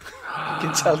tell you. I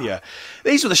can tell you.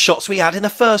 These were the shots we had in the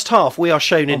first half. We are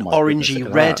shown in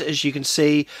orangey red, as you can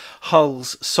see.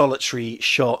 Hull's solitary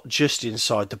shot just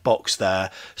inside the box there.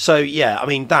 So, yeah, I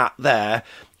mean, that there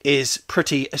is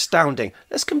pretty astounding.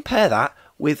 Let's compare that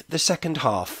with the second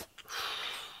half.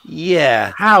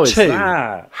 Yeah. How is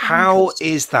that? How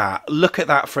is that? Look at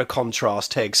that for a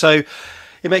contrast, Tig. So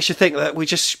it makes you think that we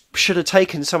just should have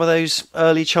taken some of those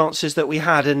early chances that we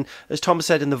had. And as Tom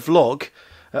said in the vlog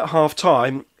at half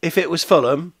time, if it was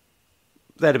Fulham,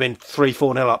 they'd have been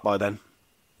 3-4-0 up by then.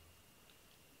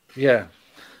 Yeah.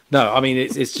 No, I mean,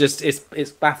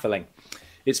 it's baffling.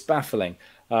 It's baffling.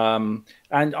 And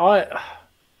I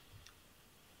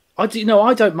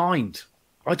don't mind.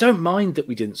 I don't mind that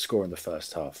we didn't score in the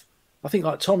first half. I think,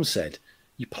 like Tom said,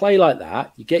 you play like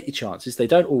that, you get your chances, they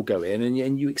don't all go in,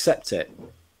 and you accept it.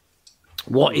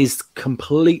 What is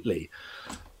completely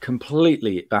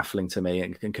baffling to me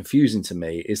and confusing to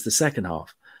me is the second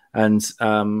half. And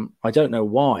I don't know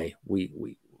why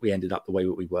we ended up the way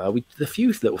that we were. The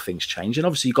few little things changed, and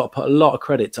obviously you've got to put a lot of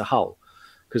credit to Hull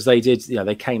because they did.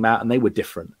 They came out and they were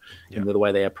different in the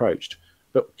way they approached.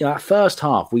 But that first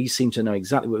half, we seemed to know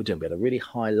exactly what we were doing. We had a really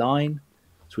high line,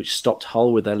 which stopped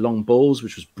Hull with their long balls,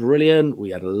 which was brilliant.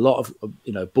 We had a lot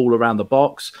of ball around the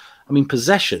box. I mean,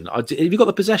 possession. Have you got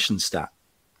the possession stat?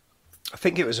 I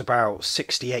think it was about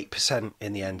 68%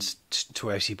 in the end to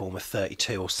AFC Bournemouth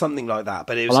 32 or something like that.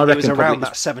 But it was around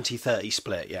that 70-30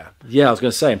 split, yeah. Yeah, I was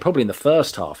going to say, and probably in the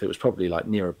first half, it was probably like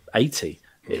near 80.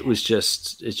 It's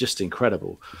just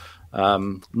incredible.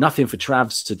 Nothing for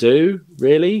Travs to do,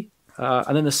 really.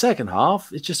 And then the second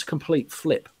half, it's just a complete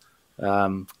flip.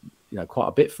 Quite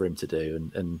a bit for him to do.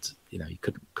 And he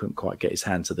couldn't quite get his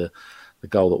hand to the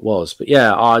goal that was. But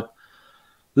yeah,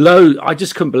 I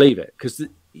just couldn't believe it because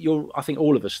I think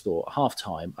all of us thought at half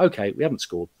time, okay, we haven't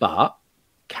scored, but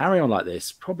carry on like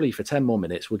this, probably for 10 more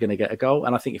minutes, we're going to get a goal.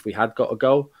 And I think if we had got a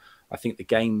goal, I think the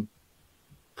game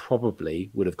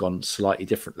probably would have gone slightly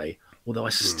differently. Although I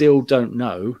still don't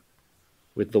know,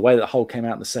 with the way that Hull came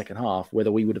out in the second half,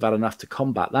 whether we would have had enough to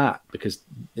combat that, because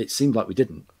it seemed like we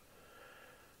didn't.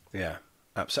 Yeah,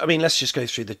 absolutely. I mean, let's just go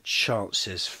through the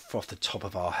chances off the top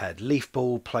of our head. Leaf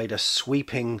Ball played a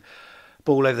sweeping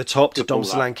ball over the top to Dom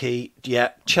Solanke.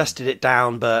 Yeah, chested it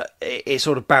down, but it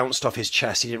sort of bounced off his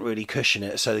chest. He didn't really cushion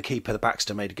it, so the keeper, the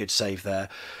Baxter, made a good save there.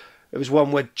 It was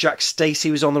one where Jack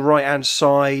Stacey was on the right-hand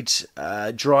side,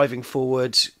 driving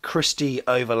forward. Christie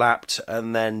overlapped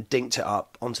and then dinked it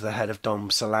up onto the head of Dom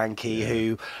Solanke,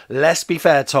 who, let's be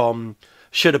fair, Tom,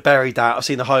 should have buried that. I've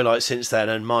seen the highlights since then,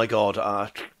 and my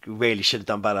God, really should have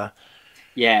done better.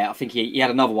 Yeah, I think he had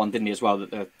another one, didn't he, as well,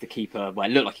 that the keeper, well,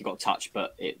 it looked like he got touched,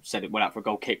 but it said it went out for a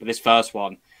goal kick. But this first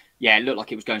one, yeah, it looked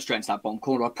like it was going straight into that bottom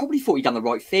corner. I probably thought he'd done the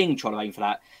right thing trying to aim for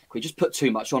that. He just put too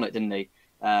much on it, didn't he?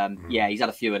 Yeah, he's had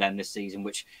a few of them this season,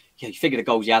 which, yeah, you figure the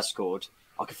goals he has scored.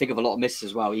 I could think of a lot of misses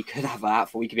as well. He could have a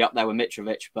hatful. He could be up there with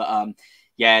Mitrovic. But,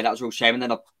 yeah, that was a real shame. And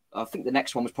then I think the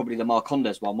next one was probably the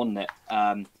Marcondes one, wasn't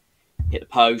it? Hit the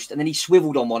post. And then he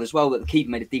swiveled on one as well, that the keeper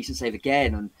made a decent save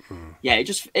again. And, yeah, it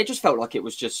just felt like it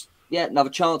was just, yeah, another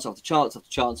chance after chance after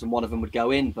chance, and one of them would go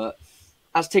in. But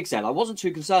as Tig said, I wasn't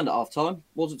too concerned at half-time.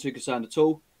 Wasn't too concerned at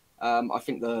all. I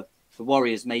think the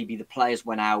Warriors, maybe the players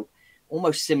went out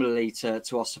almost similarly to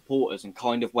our supporters, and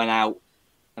kind of went out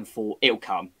and thought, it'll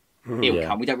come. It'll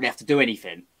come. We don't really have to do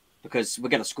anything because we're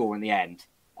going to score in the end.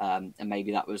 And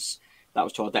maybe that was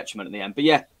to our detriment in the end. But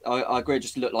yeah, I agree. It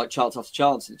just looked like chance after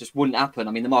chance. It just wouldn't happen.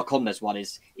 I mean, the Marcondes one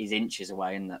is inches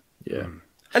away, isn't it? Yeah.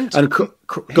 And go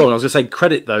on, I was going to say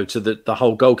credit, though, to the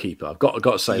whole goalkeeper. I've got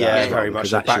to say that. Yeah, as well, very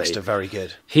much. Baxter, very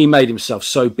good. He made himself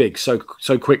so big, so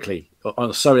quickly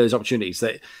on so many of those opportunities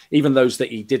that even those that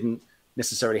he didn't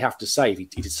necessarily have to save, he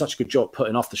did such a good job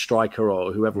putting off the striker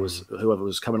or whoever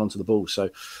was coming onto the ball. So,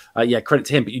 yeah, credit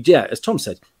to him. But yeah, as Tom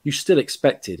said, you still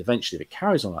expected eventually, if it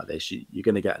carries on like this, you're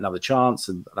going to get another chance,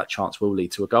 and that chance will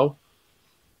lead to a goal.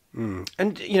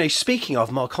 And, you know, speaking of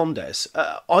Marcondes,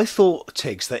 I thought,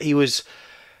 Tiggs, that he was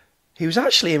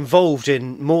actually involved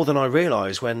in more than I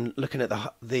realised when looking at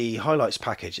the highlights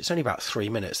package. It's only about 3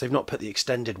 minutes. They've not put the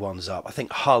extended ones up. I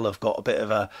think Hull have got a bit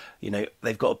of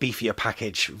they've got a beefier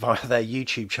package via their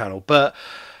YouTube channel. But,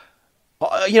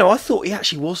 I thought he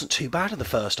actually wasn't too bad in the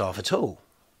first half at all.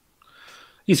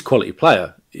 He's a quality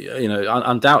player,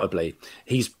 undoubtedly.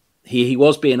 He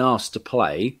was being asked to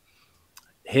play,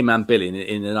 him and Billy,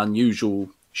 in an unusual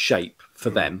shape for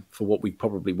them, for what we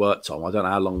probably worked on. I don't know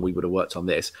how long we would have worked on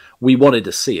this. We wanted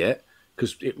to see it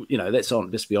because,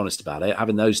 let's be honest about it.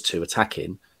 Having those two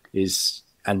attacking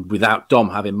and without Dom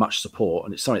having much support,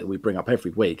 and it's something that we bring up every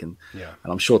week. And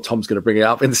I'm sure Tom's going to bring it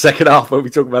up in the second half when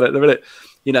we talk about it in a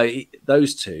minute.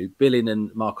 Those two, Billing and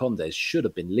Marcondes, should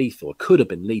have been lethal, could have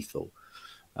been lethal.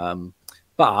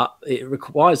 But it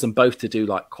requires them both to do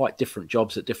quite different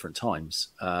jobs at different times.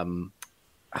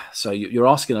 So you're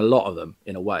asking a lot of them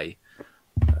in a way.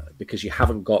 Because you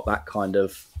haven't got that kind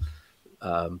of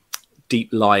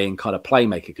deep-lying kind of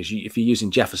playmaker. Because if you're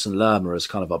using Jefferson Lerma as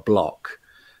kind of a block,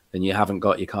 then you haven't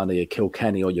got your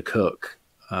Kilkenny or your Cook.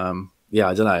 I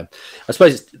don't know. I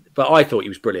suppose, but I thought he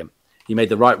was brilliant. He made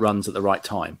the right runs at the right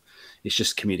time. It's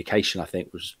just communication, I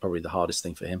think, was probably the hardest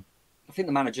thing for him. I think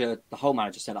the whole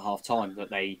manager said at half-time that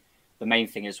the main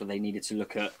thing is they needed to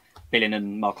look at Billing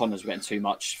and Marcondes were getting too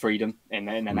much freedom in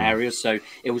them areas. So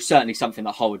it was certainly something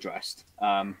that Hull addressed.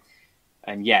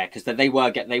 And yeah, because they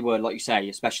were, like you say,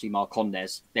 especially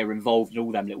Marcondes, they were involved in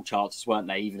all them little chances, weren't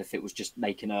they? Even if it was just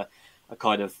making a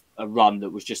kind of a run that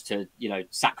was just to,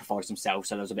 sacrifice themselves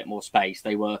so there was a bit more space.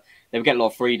 They were getting a lot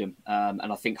of freedom. And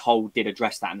I think Hull did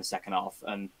address that in the second half.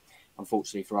 And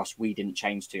unfortunately for us, we didn't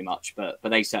change too much, but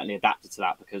they certainly adapted to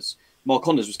that because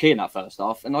Marcondes was key in that first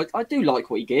half. And I do like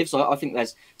what he gives. I think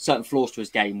there's certain flaws to his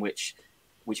game which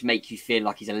make you feel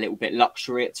like he's a little bit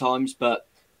luxury at times, but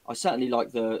I certainly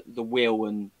like the will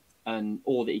and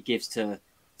all that he gives to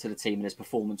the team in his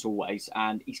performance always.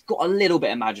 And he's got a little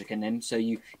bit of magic in him, so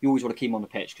you always want to keep him on the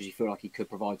pitch because you feel like he could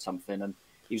provide something. And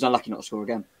he was unlucky not to score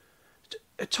again.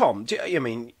 Tom,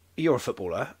 you're a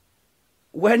footballer.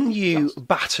 When you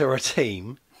batter a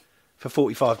team for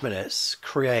 45 minutes,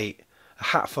 create a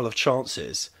hatful of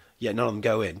chances, yet none of them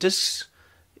go in, does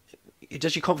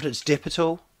your confidence dip at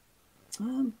all?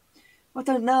 I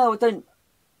don't know.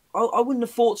 I wouldn't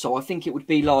have thought so. I think it would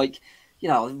be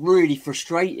really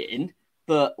frustrating,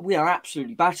 but we are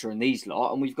absolutely battering these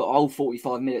lot, and we've got a whole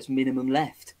 45 minutes minimum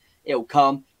left. It'll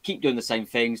come. Keep doing the same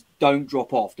things. Don't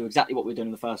drop off. Do exactly what we're doing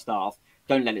in the first half.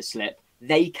 Don't let it slip.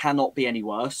 They cannot be any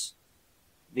worse.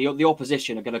 the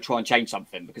opposition are going to try and change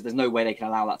something, because there's no way they can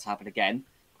allow that to happen again,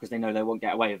 because they know they won't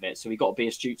get away with it. So we've got to be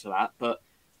astute to that, but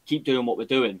keep doing what we're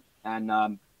doing,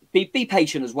 and be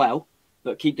patient as well,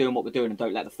 but keep doing what we're doing and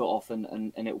don't let the foot off,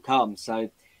 and it will come. So,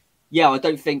 yeah, I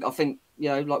think, you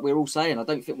know, like we were all saying, I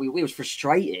don't think we was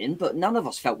frustrating, but none of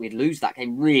us felt we'd lose that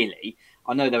game, really.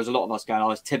 I know there was a lot of us going,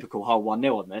 it's typical Hull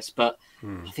 1-0 on this, but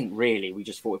I think really we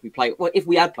just thought if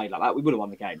we had played like that, we would have won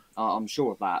the game. I'm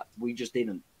sure of that. We just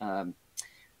didn't. And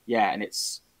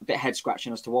it's a bit head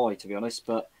scratching as to why, to be honest,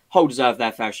 but Hull deserve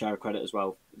their fair share of credit as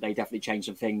well. They definitely changed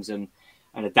some things and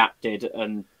adapted,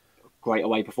 and great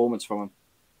away performance from them.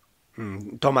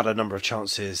 Dom had a number of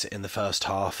chances in the first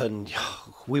half, and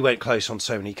we went close on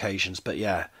so many occasions. But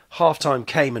yeah, half-time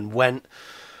came and went.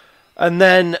 And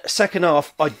then second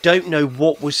half, I don't know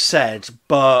what was said,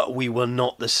 but we were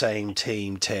not the same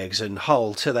team, Tiggs. And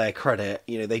Hull, to their credit,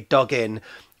 you know, they dug in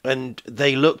and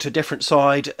they looked a different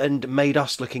side and made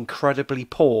us look incredibly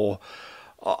poor.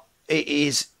 It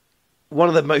is one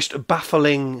of the most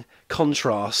baffling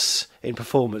contrasts in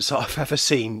performance I've ever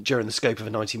seen during the scope of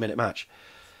a 90-minute match.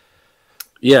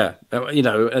 Yeah, you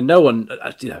know, and no one,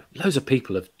 you know, loads of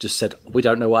people have just said, we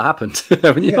don't know what happened.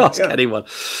 When you ask anyone,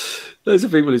 loads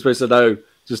of people who are supposed to know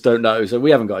just don't know. So we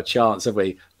haven't got a chance, have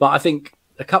we? But I think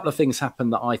a couple of things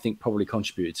happened that I think probably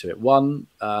contributed to it. One,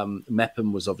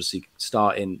 Mepham was obviously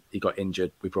starting. He got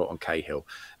injured. We brought on Cahill.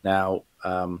 Now,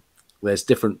 there's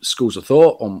different schools of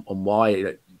thought on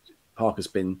why Parker's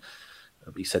been.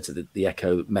 He said to the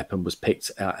Echo that Mepham was picked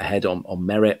ahead on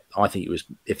merit. I think it was,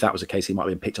 if that was the case, he might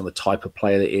have been picked on the type of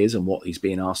player that he is and what he's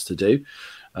being asked to do.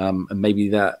 And maybe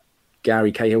that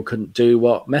Gary Cahill couldn't do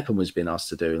what Mepham was being asked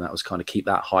to do, and that was kind of keep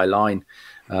that high line.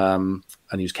 And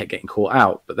he was kept getting caught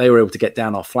out. But they were able to get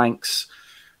down our flanks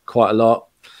quite a lot.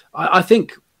 I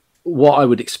think what I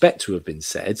would expect to have been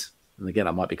said, and again,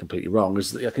 I might be completely wrong,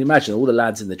 is I can imagine all the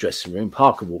lads in the dressing room.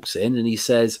 Parker walks in and he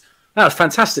says, "That was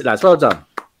fantastic, lads. Well done.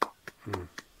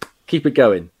 Keep it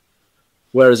going."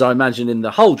 Whereas I imagine in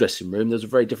the whole dressing room, there's a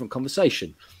very different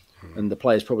conversation. And the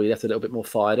players probably left a little bit more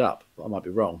fired up. I might be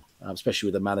wrong, especially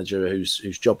with a manager whose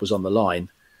job was on the line,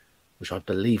 which I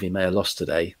believe he may have lost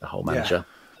today, the whole manager.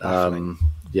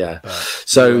 Yeah.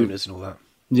 So new owners and all that.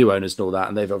 New owners and all that.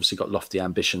 And they've obviously got lofty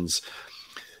ambitions.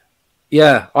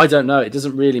 Yeah, I don't know. It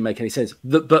doesn't really make any sense.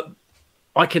 But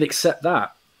I can accept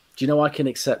that. Do you know I can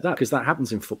accept that? Because that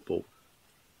happens in football.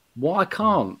 What I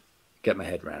can't get my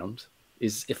head round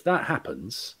is if that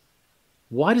happens,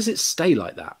 why does it stay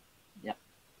like that? Yeah.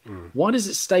 Why does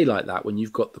it stay like that when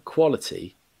you've got the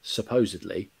quality,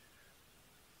 supposedly,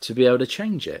 to be able to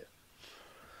change it?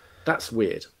 That's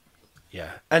weird.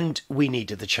 Yeah, and we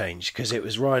needed the change because it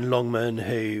was Ryan Longman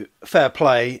who, fair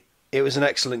play, it was an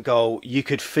excellent goal. You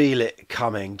could feel it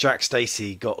coming. Jack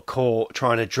Stacey got caught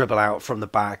trying to dribble out from the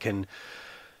back and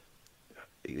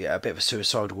a bit of a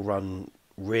suicidal run,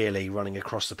 really, running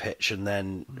across the pitch. And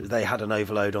then they had an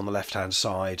overload on the left-hand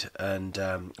side. And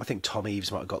I think Tom Eaves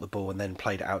might have got the ball and then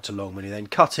played it out to Longman, who then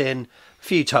cut in, a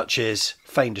few touches,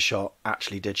 feigned a shot,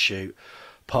 actually did shoot,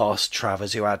 past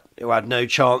Travers, who had no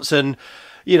chance. And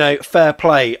fair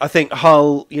play. I think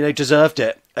Hull, deserved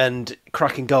it, and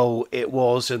cracking goal it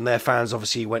was. And their fans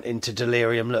obviously went into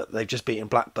delirium. Look, they've just beaten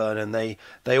Blackburn, and they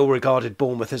all regarded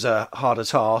Bournemouth as a harder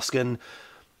task, and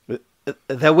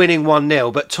they're winning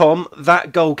 1-0. But Tom,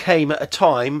 that goal came at a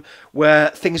time where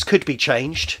things could be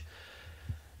changed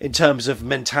in terms of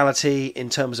mentality, in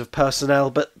terms of personnel.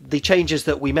 But the changes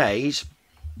that we made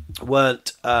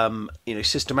weren't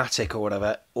systematic or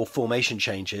whatever, or formation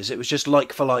changes. It was just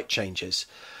like for like changes,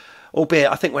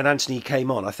 albeit I think when Anthony came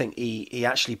on, I think he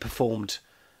actually performed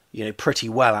pretty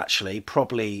well, actually,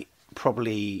 probably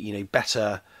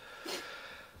better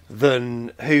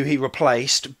than who he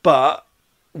replaced. But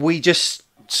we just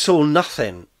saw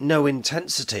nothing, no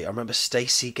intensity. I remember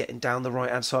Stacey getting down the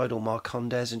right hand side, or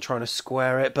Marcondes, and trying to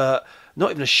square it, but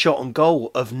not even a shot on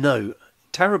goal of note.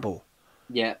 Terrible.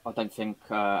 Yeah, I don't think,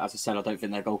 as I said, I don't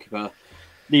think their goalkeeper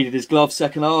needed his gloves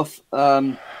second half.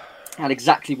 And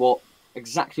exactly what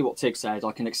Tig said,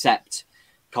 I can accept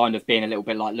kind of being a little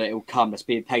bit like, look, it'll come, let's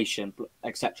be patient,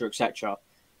 etc., etc.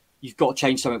 You've got to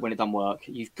change something when it doesn't work.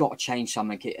 You've got to change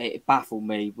something. It baffled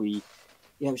me.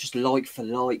 It was just like for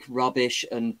like rubbish,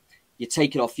 and you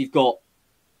take it off. You've got,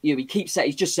 he keeps saying,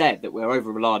 he's just said that we're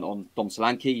over reliant on Dom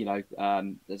Solanke,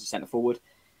 as a centre forward.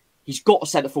 He's got a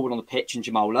centre forward on the pitch in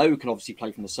Jamal Lowe, who can obviously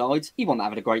play from the sides. He wasn't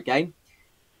having a great game.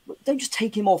 But don't just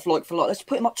take him off like for like. Let's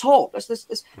put him up top. Let's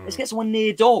get someone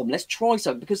near Dom. Let's try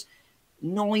something, because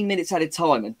 9 minutes at a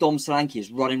time and Dom Solanke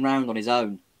is running around on his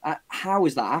own. How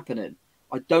is that happening?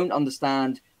 I don't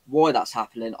understand why that's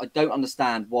happening. I don't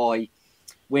understand why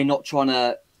we're not trying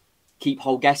to keep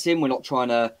whole guessing. We're not trying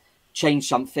to change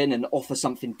something and offer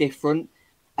something different.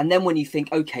 And then when you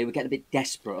think, okay, we're getting a bit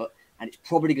desperate and it's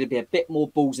probably going to be a bit more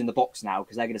balls in the box now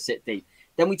because they're going to sit deep.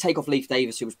 Then we take off Leif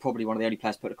Davis, who was probably one of the only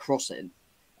players put a cross in.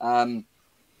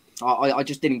 I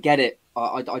just didn't get it.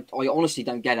 I honestly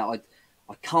don't get it.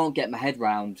 I can't get my head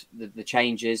around the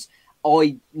changes.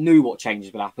 I knew what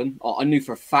changes would happen. I knew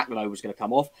for a fact Lowe was going to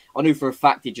come off. I knew for a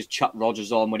fact he'd just chuck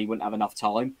Rodgers on when he wouldn't have enough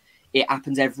time. It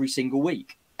happens every single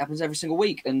week.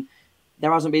 And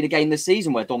there hasn't been a game this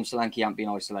season where Dom Solanke hasn't been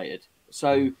isolated.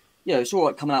 So, it's all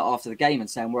right coming out after the game and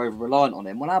saying we're over-reliant on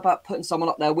him. Well, how about putting someone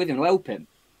up there with him to help him?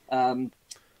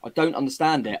 I don't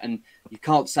understand it. And you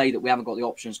can't say that we haven't got the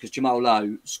options because Jamal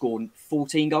Lowe scored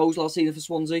 14 goals last season for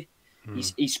Swansea.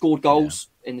 He scored goals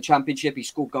in the Championship. He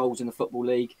scored goals in the Football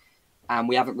League. And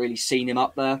we haven't really seen him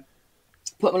up there.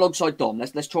 Put him alongside Dom.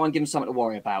 Let's try and give him something to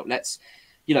worry about.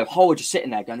 Howard just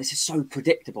sitting there going, this is so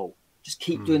predictable. Just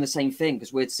keep doing the same thing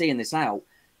because we're seeing this out.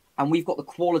 And we've got the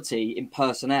quality in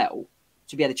personnel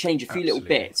to be able to change a few little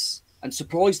bits and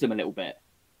surprise them a little bit.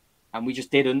 And we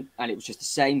just didn't. And it was just the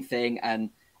same thing. And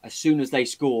as soon as they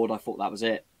scored, I thought that was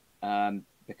it.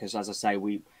 Because, as I say,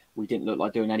 we didn't look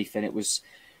like doing anything. It was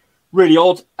really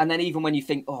odd. And then even when you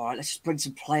think, all right, let's just bring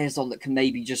some players on that can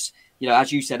maybe just,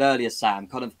 as you said earlier, Sam,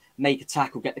 kind of make a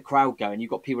tackle, get the crowd going. You've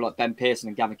got people like Ben Pearson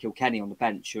and Gavin Kilkenny on the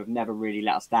bench who have never really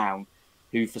let us down,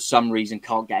 who for some reason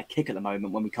can't get a kick at the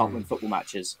moment when we can't win football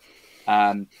matches.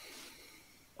 I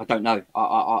don't know.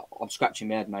 I'm scratching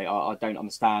my head, mate. I don't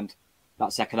understand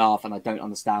that second half, and I don't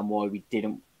understand why we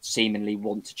didn't seemingly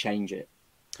want to change it.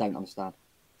 Don't understand.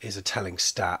 Here's a telling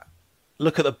stat.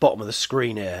 Look at the bottom of the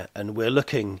screen here, and we're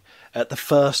looking at the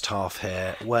first half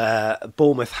here, where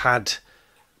Bournemouth had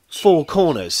 4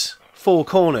 corners. 4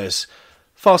 corners.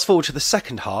 Fast forward to the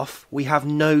second half, we have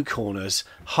no corners.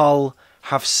 Hull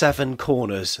have 7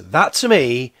 corners. That, to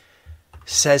me,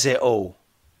 says it all.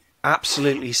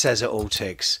 Absolutely says it all,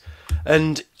 Tiggs.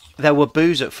 And there were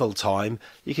boos at full time.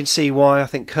 You can see why. I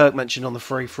think Kirk mentioned on the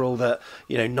free-for-all that,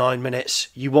 9 minutes,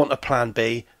 you want a plan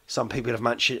B. Some people have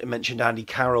mentioned Andy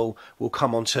Carroll will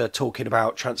come on to talking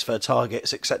about transfer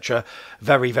targets, etc.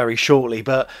 very, very shortly.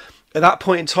 But at that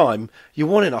point in time, you're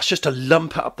wanting us just to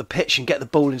lump it up the pitch and get the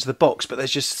ball into the box. But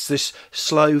there's just this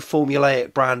slow,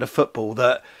 formulaic brand of football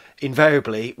that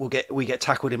invariably we get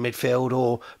tackled in midfield,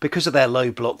 or because of their low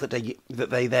block that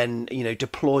they then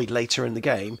deployed later in the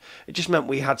game. It just meant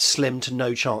we had slim to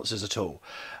no chances at all.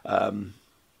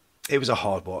 It was a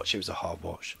hard watch.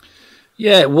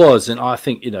 Yeah, it was. And I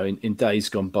think, in days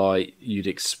gone by, you'd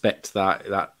expect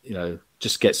that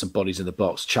just get some bodies in the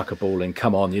box, chuck a ball in,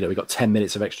 come on, we've got 10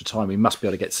 minutes of extra time. We must be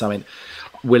able to get something.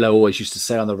 Willow always used to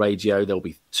say on the radio, there'll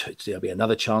be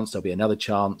another chance.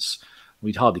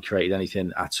 We'd hardly created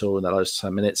anything at all in that last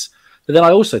 10 minutes. But then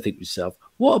I also think to myself,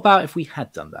 what about if we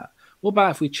had done that? What about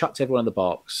if we chucked everyone in the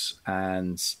box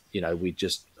and, we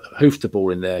just hoofed the ball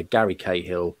in there, Gary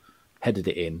Cahill headed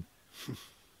it in.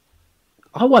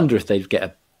 I wonder if they'd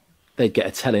get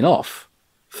a telling off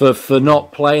for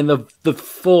not playing the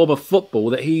form of football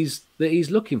that he's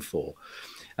looking for.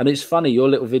 And it's funny, your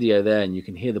little video there, and you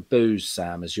can hear the boos,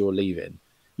 Sam, as you're leaving.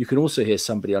 You can also hear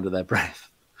somebody under their breath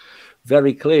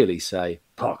very clearly say,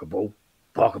 Parker ball.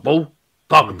 Look,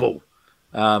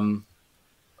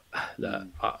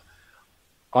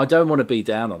 I don't want to be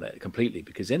down on it completely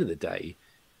because at the end of the day,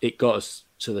 it got us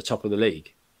to the top of the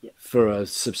league for a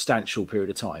substantial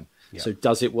period of time. Yeah. So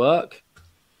does it work?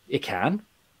 It can.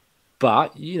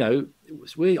 But, I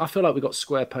feel like we've got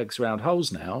square pegs round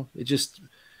holes now.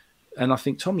 And I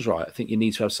think Tom's right. I think you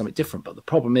need to have something different. But the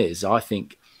problem is, I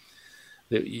think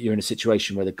that you're in a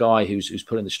situation where the guy who's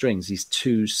pulling the strings, he's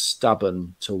too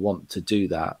stubborn to want to do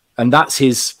that. And that's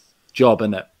his job.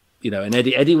 And and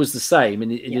Eddie was the same in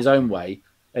his own way.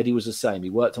 Eddie was the same. He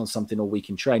worked on something all week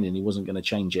in training. He wasn't going to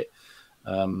change it.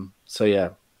 I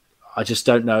just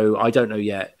don't know. I don't know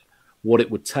yet what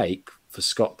it would take for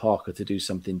Scott Parker to do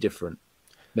something different.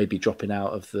 Maybe dropping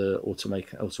out of the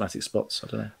automatic spots. I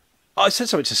don't know. I said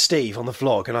something to Steve on the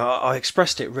vlog, and I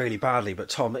expressed it really badly. But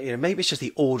Tom, maybe it's just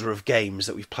the order of games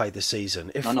that we've played this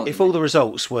season. If all the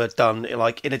results were done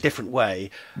in a different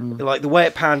way, like the way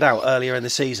it panned out earlier in the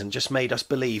season, just made us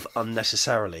believe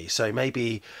unnecessarily. So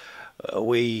maybe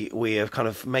we have kind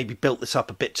of maybe built this up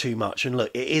a bit too much. And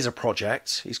look, it is a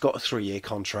project. He's got a 3-year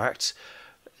contract.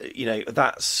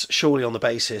 That's surely on the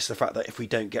basis the fact that if we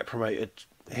don't get promoted,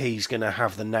 he's going to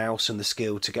have the nous and the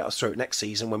skill to get us through it next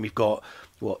season when we've got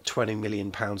 £20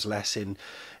 million less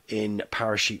in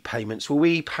parachute payments. Will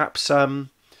we perhaps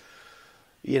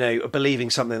believing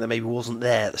something that maybe wasn't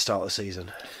there at the start of the season?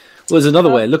 Well, there's another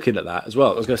way of looking at that as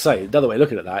well. I was going to say another way of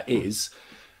looking at that is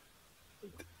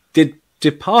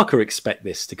Did Parker expect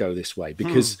this to go this way?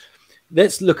 Because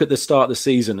let's look at the start of the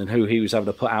season and who he was able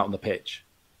to put out on the pitch.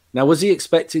 Now, was he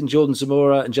expecting Jordan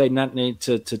Zamora and Jaden Anthony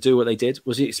to do what they did?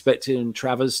 Was he expecting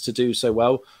Travers to do so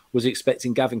well? Was he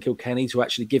expecting Gavin Kilkenny to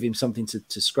actually give him something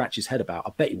to scratch his head about?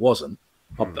 I bet he wasn't.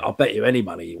 I'll bet you any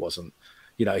money he wasn't.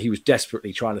 He was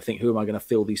desperately trying to think, who am I going to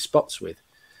fill these spots with?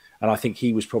 And I think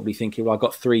he was probably thinking, well, I've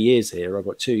got 3 years here. I've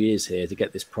got 2 years here to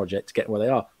get this project, to get where they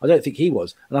are. I don't think he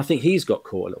was. And I think he's got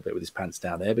caught a little bit with his pants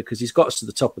down there because he's got us to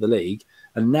the top of the league.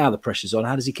 And now the pressure's on.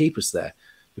 How does he keep us there?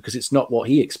 Because it's not what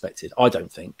he expected, I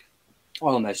don't think.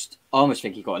 I almost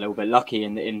think he got a little bit lucky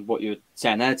in what you were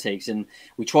saying there, Tiggs. And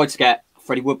we tried to get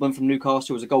Freddie Woodman from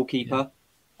Newcastle as a goalkeeper,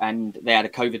 and they had a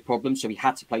COVID problem, so we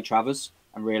had to play Travers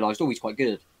and realised, he's quite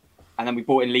good. And then we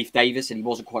brought in Leif Davis, and he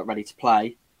wasn't quite ready to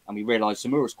play, and we realised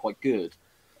Zamura's quite good.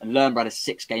 And Lerma had a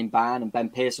 6-game ban, and Ben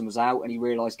Pearson was out, and he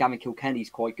realised Gavin Kilkenny's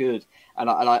quite good. And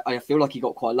I feel like he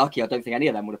got quite lucky. I don't think any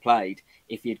of them would have played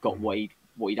if he had got what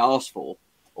he'd asked for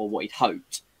or what he'd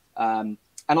hoped. And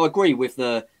I agree with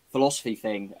the philosophy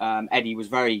thing. Eddie was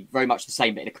very, very much the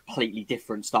same, but in a completely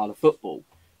different style of football.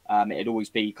 It'd always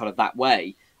be kind of that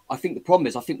way. I think the problem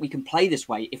is, I think we can play this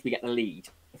way if we get the lead.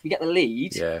 If we get the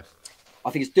lead, I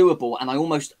think it's doable, and I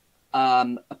almost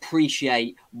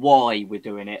appreciate why we're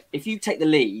doing it. If you take the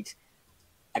lead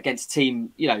against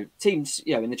teams,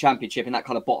 in the Championship, in that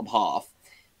kind of bottom half,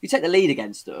 if you take the lead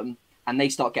against them and they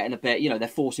start getting a bit, they're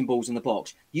forcing balls in the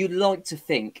box, you'd like to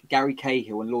think Gary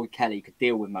Cahill and Lloyd Kelly could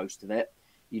deal with most of it.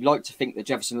 You'd like to think that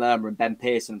Jefferson Lerma and Ben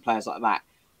Pearson and players like that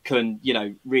can,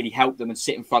 really help them and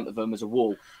sit in front of them as a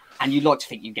wall. And you'd like to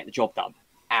think you get the job done.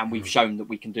 And we've shown that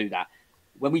we can do that.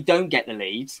 When we don't get the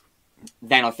lead,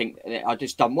 then I think it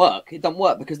just doesn't work. It doesn't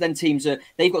work because then teams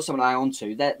they've got someone to eye on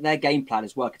to. Their game plan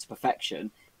is working to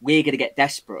perfection. We're going to get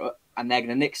desperate and they're going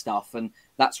to nick stuff. And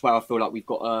that's where I feel like we've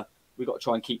got to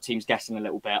try and keep teams guessing a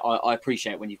little bit. I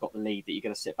appreciate when you've got the lead that you're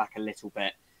going to sit back a little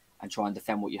bit and try and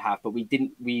defend what you have. But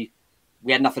we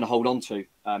had nothing to hold on to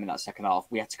in that second half.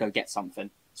 We had to go get something.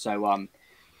 So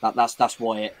that's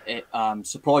why it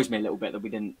surprised me a little bit that we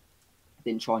didn't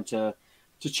try to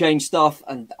change stuff.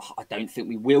 And I don't think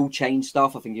we will change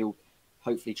stuff. I think he'll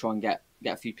hopefully try and get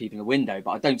a few people in the window.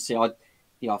 But I don't see. I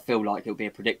feel like it'll be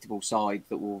a predictable side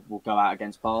that will go out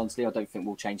against Barnsley. I don't think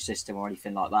we'll change system or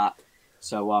anything like that.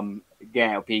 So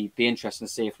it'll be interesting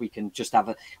to see if we can just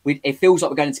have it feels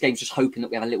like we're going into games just hoping that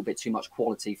we have a little bit too much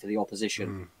quality for the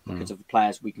opposition because of the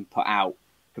players we can put out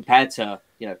compared to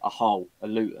a Hull, a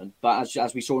Luton. But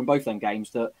as we saw in both them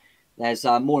games, that there's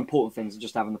more important things than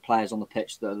just having the players on the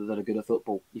pitch that are good at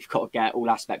football. You've got to get all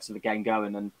aspects of the game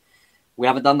going, and we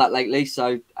haven't done that lately.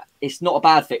 So it's not a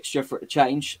bad fixture for it to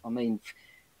change. I mean,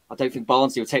 I don't think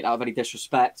Barnsley will take that with any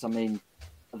disrespect. I mean,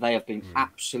 they have been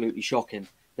absolutely shocking.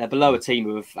 They're below a team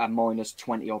who have minus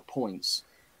 20 odd points.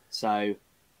 So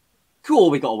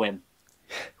cool, we got to win.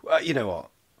 Well, you know what?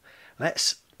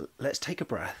 Let's take a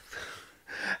breath.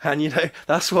 And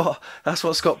that's what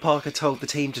Scott Parker told the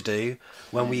team to do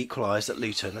when we equalised at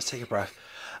Luton. Let's take a breath.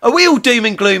 Are we all doom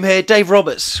and gloom here? Dave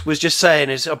Roberts was just saying,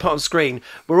 as I put on screen,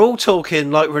 we're all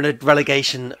talking like we're in a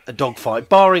relegation dogfight.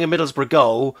 Barring a Middlesbrough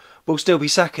goal, we'll still be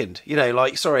second.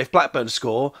 If Blackburn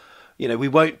score, we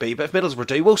won't be. But if Middlesbrough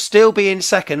do, we'll still be in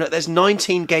second. There's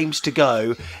 19 games to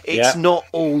go. It's not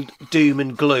all doom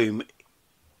and gloom.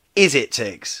 Is it,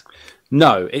 Tiggs?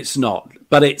 No, it's not.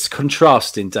 But it's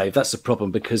contrasting, Dave. That's the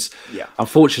problem because,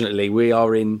 unfortunately, we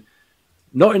are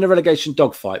not in a relegation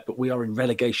dogfight, but we are in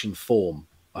relegation form.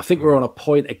 I think we're on a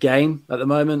point a game at the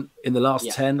moment in the last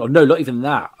 10. Or no, not even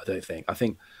that, I don't think. I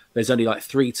think there's only like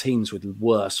 3 teams with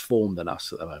worse form than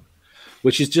us at the moment,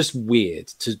 which is just weird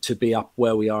to be up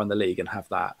where we are in the league and have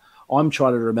that. I'm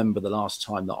trying to remember the last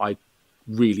time that I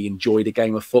really enjoyed a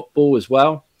game of football as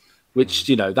well, which,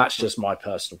 that's just my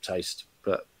personal taste.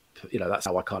 But that's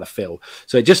how I kind of feel.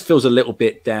 So it just feels a little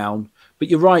bit down. But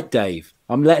you're right, Dave.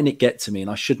 I'm letting it get to me, and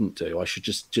I shouldn't do. I should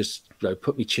just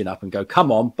put my chin up and go,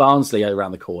 come on, Barnsley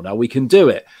around the corner. We can do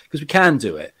it because we can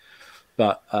do it.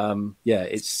 But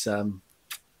it's.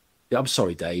 I'm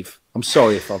sorry, Dave. I'm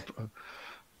sorry if I've.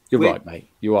 You're right, mate.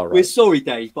 You are right. We're sorry,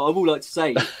 Dave, but I would like to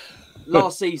say,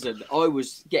 last season I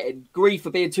was getting grief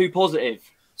for being too positive.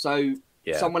 So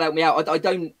someone help me out. I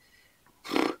don't.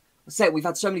 I say we've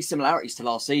had so many similarities to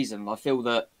last season. I feel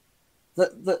that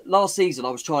last season I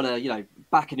was trying to,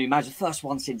 back a new manager, the first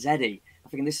one since Eddie.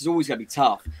 I'm thinking this is always going to be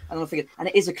tough. And I'm thinking, and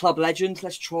it is a club legend.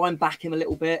 Let's try and back him a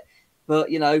little bit. But,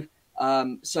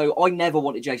 so I never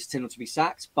wanted Jason Tindall to be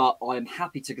sacked, but I am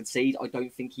happy to concede I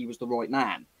don't think he was the right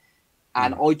man.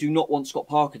 And I do not want Scott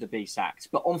Parker to be sacked.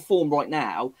 But on form right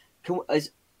now,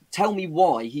 tell me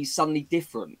why he's suddenly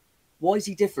different. Why is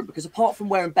he different? Because apart from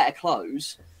wearing better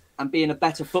clothes and being a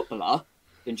better footballer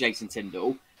than Jason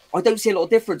Tindall, I don't see a lot of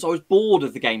difference. I was bored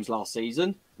of the games last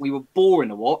season. We were boring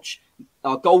to watch.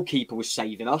 Our goalkeeper was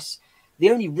saving us. The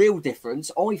only real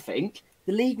difference, I think,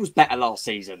 the league was better last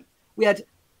season. We had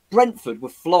Brentford were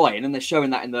flying, and they're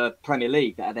showing that in the Premier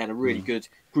League, that they had a really good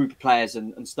group of players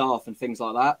and staff and things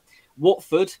like that.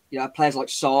 Watford, players like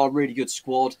Sarr, really good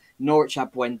squad. Norwich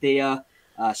had Buendia.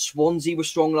 Swansea was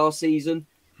strong last season.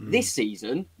 This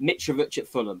season, Mitrovic at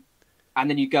Fulham. And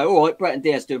then you go, all right, Brereton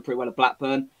Diaz doing pretty well at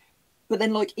Blackburn. But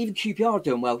then, even QPR are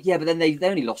doing well. Yeah, but then they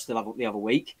only lost the other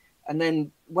week. And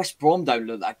then West Brom don't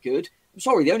look that good. I'm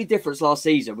sorry, the only difference last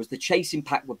season was the chasing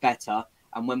pack were better.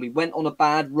 And when we went on a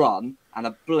bad run and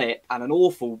a blip and an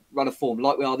awful run of form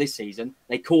like we are this season,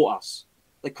 they caught us.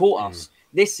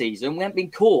 This season, we haven't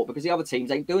been caught because the other teams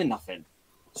ain't doing nothing.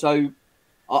 So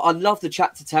I'd love the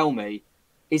chat to tell me,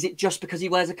 is it just because he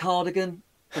wears a cardigan?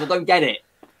 Because I don't get it.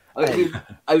 It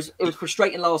was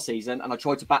frustrating last season, and I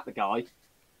tried to back the guy.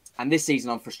 And this season,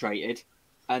 I'm frustrated.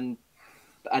 And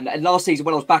last season,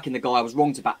 when I was backing the guy, I was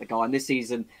wrong to back the guy. And this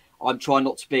season, I'm trying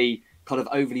not to be kind of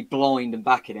overly blind and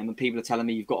backing him. And people are telling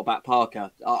me you've got to back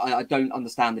Parker. I don't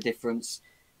understand the difference.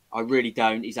 I really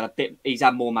don't. He's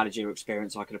had more managerial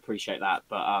experience. I can appreciate that.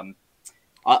 But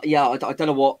I don't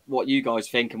know what you guys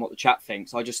think and what the chat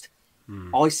thinks.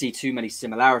 I see too many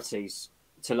similarities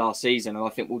to last season, and I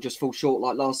think we'll just fall short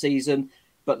like last season.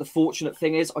 But the fortunate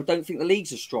thing is, I don't think the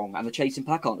league's as strong, and the chasing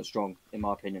pack aren't as strong, in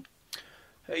my opinion.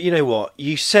 You know what?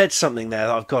 You said something there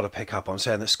that I've got to pick up on,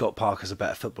 saying that Scott Parker's a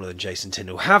better footballer than Jason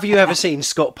Tindall. Have you ever seen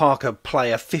Scott Parker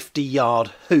play a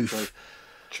 50-yard hoof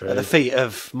at the feet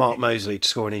of Mark Moseley to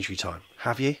score an injury time?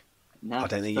 Have you? No, I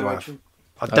don't think you have.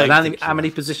 How many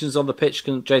positions on the pitch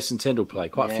can Jason Tindall play?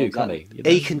 Quite a few, exactly. can't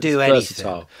he? He can do anything.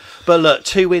 Versatile. But look,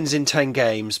 2 wins in 10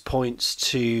 games points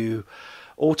to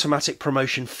automatic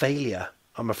promotion failure,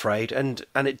 I'm afraid, and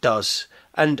it does.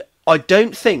 And I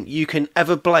don't think you can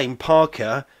ever blame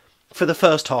Parker for the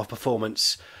first half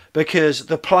performance, because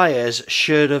the players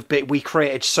should have been... We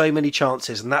created so many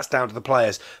chances, and that's down to the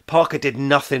players. Parker did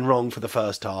nothing wrong for the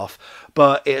first half,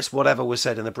 but it's whatever was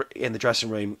said in the dressing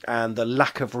room and the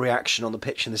lack of reaction on the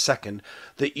pitch in the second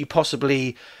that you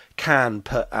possibly can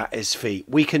put at his feet.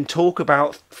 We can talk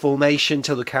about formation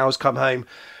till the cows come home.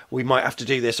 We might have to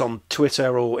do this on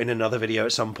Twitter or in another video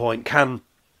at some point. Can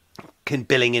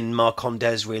Billing and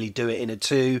Marcondes really do it in a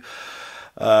 2?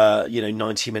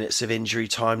 90 minutes of injury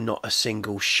time, not a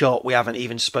single shot. We haven't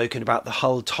even spoken about the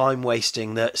whole time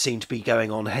wasting that seemed to be going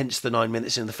on, hence the 9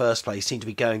 minutes in the first place seemed to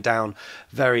be going down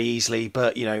very easily.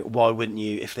 But why wouldn't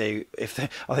you? If they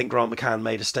I think Grant McCann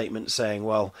made a statement saying,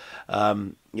 well,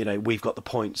 we've got the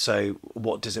point, so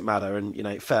what does it matter?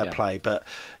 And fair play, but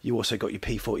you also got your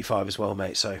P45 as well,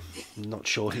 mate, so I'm not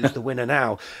sure who's the winner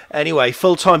now. Anyway,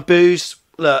 full-time booze,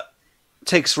 look,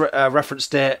 Tiggs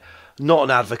referenced it. Not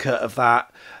an advocate of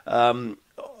that,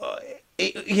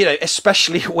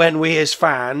 especially when we as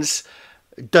fans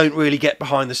don't really get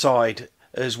behind the side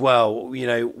as well.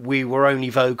 We were only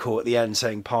vocal at the end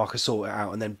saying Parker sort it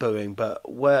out and then booing, but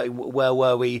where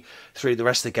were we through the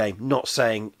rest of the game? Not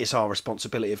saying it's our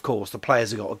responsibility, of course. The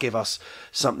players have got to give us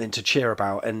something to cheer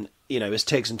about, and as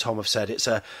Tiggs and Tom have said, it's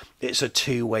a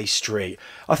two-way street.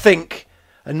 I think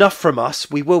enough from us.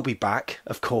 We will be back,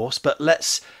 of course, but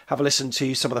let's have a listen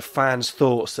to some of the fans'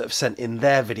 thoughts that have sent in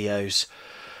their videos.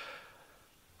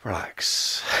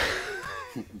 Relax.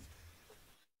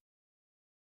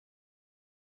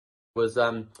 We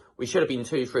should have been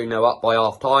 2-3-0 up by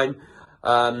half time.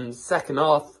 Second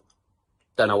half,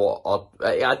 I don't know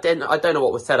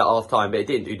what was said at half time, but it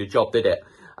didn't do the job, did it?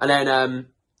 And then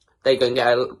they go and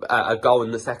get a goal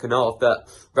in the second half. That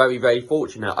very, very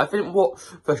fortunate. I think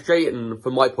what's frustrating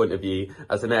from my point of view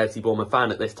as an AFC Bournemouth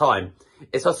fan at this time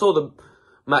is I saw the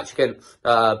match against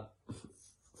for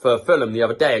Fulham the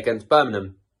other day against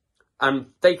Birmingham, and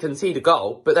they concede a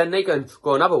goal, but then they go and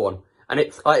score another one. And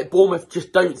it's like Bournemouth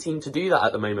just don't seem to do that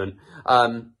at the moment.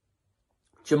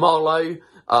 Jamal Lowe,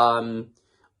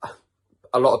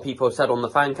 a lot of people have said on the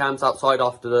fan cams outside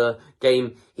after the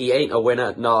game, he ain't a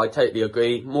winner. No, I totally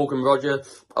agree. Morgan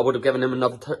Rogers, I would have given him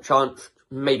another chance.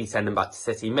 Maybe send him back to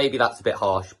City. Maybe that's a bit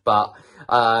harsh. But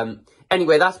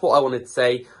anyway, that's what I wanted to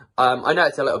say. I know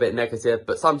it's a little bit negative,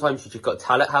 but sometimes you just got to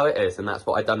tell it how it is. And that's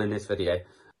what I've done in this video.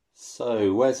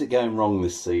 So where's it going wrong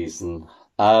this season?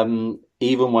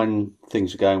 Even when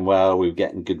things were going well, we were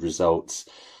getting good results.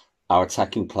 Our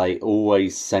attacking play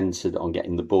always centred on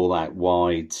getting the ball out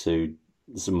wide to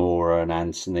Zamora and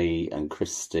Anthony and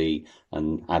Christie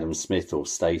and Adam Smith, or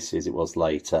Stacey as it was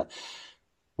later.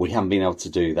 We haven't been able to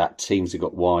do that. Teams have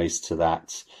got wise to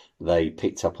that. they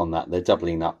picked up on that. They're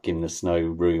doubling up, giving us no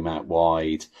room out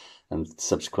wide, and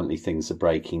subsequently things are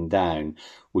breaking down.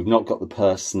 We've not got the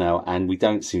personnel, and we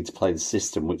don't seem to play the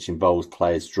system which involves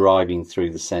players driving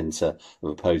through the centre of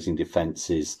opposing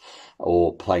defences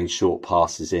or playing short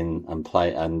passes in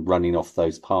and running off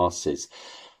those passes.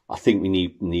 I think we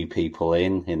need new people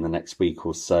in the next week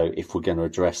or so if we're going to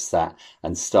address that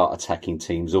and start attacking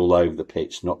teams all over the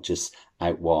pitch, not just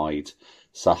out wide.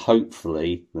 So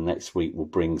hopefully the next week will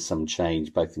bring some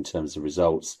change, both in terms of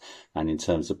results and in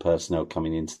terms of personnel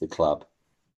coming into the club.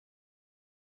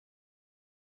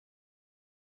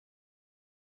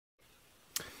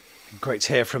 Great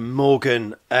to hear from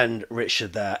Morgan and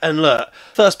Richard there. And look,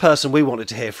 first person we wanted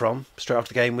to hear from straight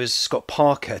after the game was Scott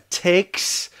Parker.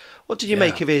 Tiggs, what did you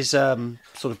make of his sort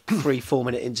of 3-4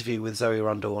 minute interview with Zoe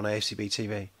Rundle on AFCB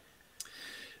TV?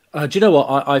 Do you know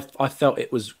what? I felt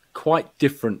it was quite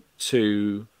different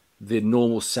to the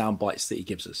normal sound bites that he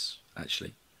gives us,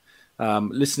 actually.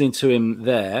 Listening to him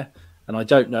there, and I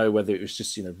don't know whether it was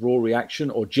just raw reaction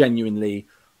or genuinely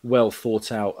well thought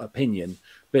out opinion,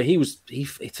 but he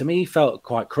to me, he felt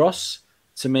quite cross.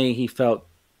 To me, he felt,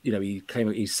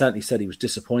 he certainly said he was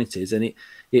disappointed, and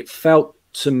it felt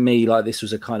to me like this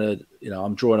was a kind of,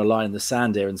 I'm drawing a line in the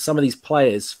sand here, and some of these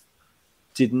players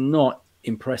did not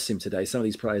impress him today. Some of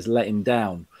these players let him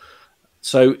down.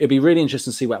 So it'd be really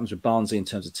interesting to see what happens with Barnsley in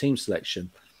terms of team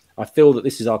selection. I feel that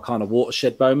this is our kind of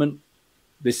watershed moment.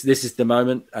 This is the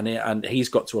moment, and he's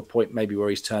got to a point maybe where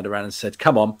he's turned around and said,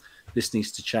 come on, this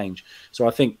needs to change. So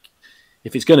I think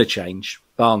if it's going to change,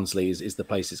 Barnsley is the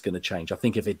place it's going to change. I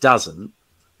think if it doesn't,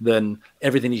 then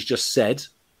everything he's just said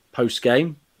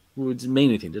post-game wouldn't mean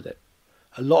anything, did it?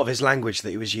 A lot of his language that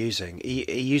he was using,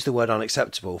 he used the word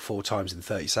unacceptable 4 times in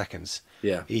 30 seconds.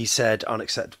 Yeah. He said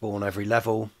unacceptable on every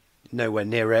level, nowhere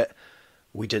near it.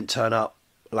 We didn't turn up,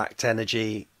 lacked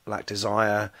energy, lacked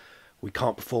desire. We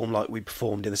can't perform like we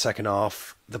performed in the second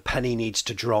half. The penny needs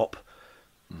to drop.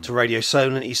 To Radio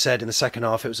Solent, he said in the second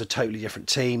half it was a totally different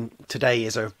team. Today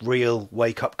is a real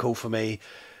wake-up call for me.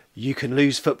 You can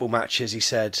lose football matches, he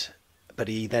said, but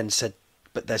he then said,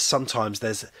 but sometimes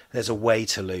there's a way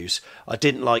to lose. I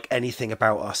didn't like anything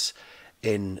about us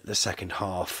in the second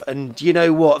half. And you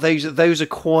know what? Those are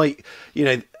quite,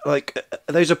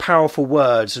 those are powerful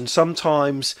words. And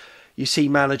sometimes you see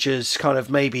managers kind of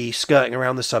maybe skirting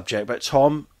around the subject. But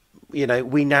Tom,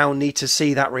 we now need to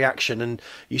see that reaction. And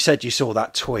you said you saw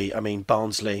that tweet. I mean,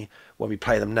 Barnsley, when we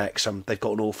play them next, they've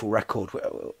got an awful record.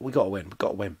 We got to win. We've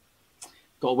got to win.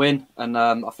 Got to win. And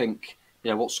I think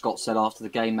what Scott said after the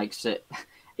game makes it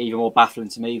even more baffling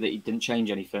to me that he didn't change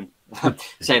anything,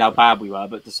 saying how bad we were,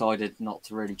 but decided not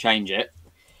to really change it.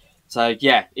 So,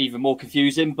 yeah, even more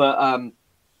confusing. But,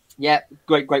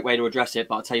 great way to address it.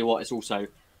 But I'll tell you what,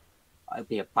 it'd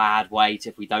be a bad wait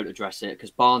if we don't address it.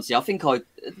 Because Barnsley,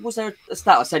 was there a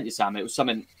stat I sent you, Sam? It was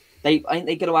something, I think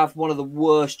they're going to have one of the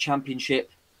worst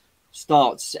championship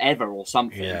starts ever or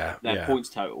something, their points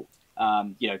total.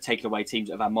 Taking away teams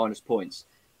that have had minus points,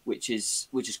 which is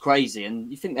crazy.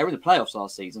 And you think they were in the playoffs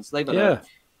last season, so they've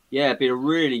had been a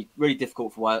really, really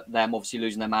difficult for them, obviously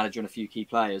losing their manager and a few key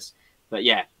players. But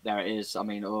yeah, there it is. I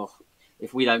mean,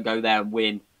 if we don't go there and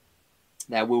win,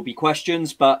 there will be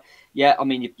questions. But yeah, I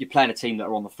mean, you're playing a team that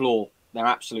are on the floor. They're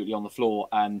absolutely on the floor.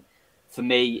 And for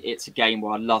me, it's a game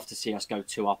where I'd love to see us go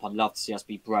 2 up. I'd love to see us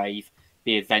be brave,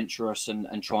 be adventurous,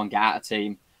 and try and get at a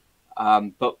team.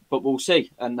 But we'll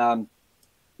see. And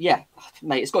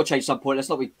mate, it's got to change at some point. Let's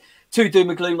not be too doom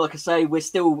and gloom. Like I say, we're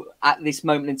still at this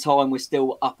moment in time, we're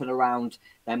still up and around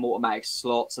them automatic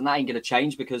slots, and that ain't going to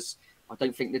change because I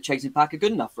don't think the chasing pack are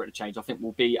good enough for it to change. I think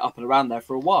we'll be up and around there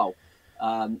for a while,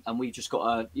 and we've just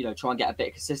got to try and get a bit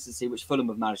of consistency, which Fulham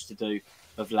have managed to do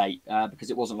of late,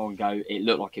 because it wasn't long ago it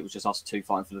looked like it was just us two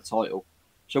fighting for the title.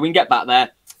 So we can get back there,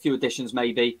 a few additions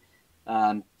maybe,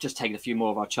 just taking a few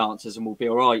more of our chances, and we'll be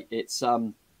all right. It's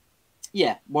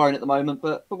worrying at the moment,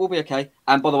 but we'll be okay.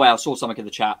 And by the way, I saw something in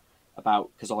the chat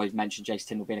about, because I mentioned Jason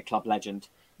Tindall being a club legend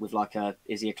with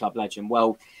is he a club legend?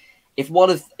 Well, if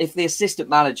the assistant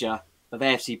manager of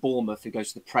AFC Bournemouth, who goes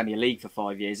to the Premier League for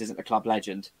 5 years, isn't a club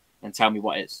legend, then tell me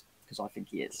what is, because I think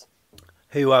he is.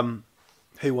 Who won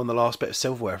the last bit of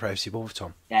silverware for AFC Bournemouth,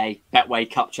 Tom? Hey, Betway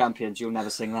Cup champions. You'll never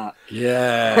sing that.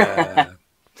 Yeah.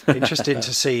 Interesting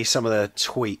to see some of the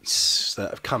tweets that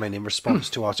have come in response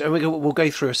to us. And we'll go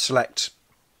through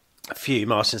a few.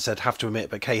 Martin said, have to admit,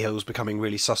 but Cahill's becoming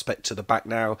really suspect to the back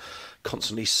now,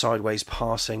 constantly sideways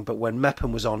passing. But when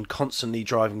Mepham was on, constantly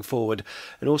driving forward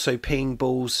and also peeing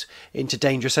balls into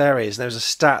dangerous areas. And there was a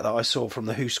stat that I saw from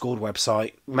the Who Scored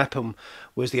website. Mepham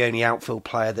was the only outfield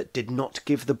player that did not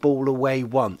give the ball away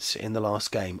once in the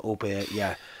last game, albeit,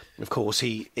 Of course,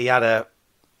 he had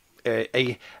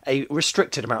a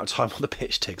restricted amount of time on the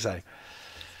pitch, Tiggs.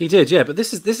 He did, yeah. But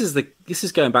this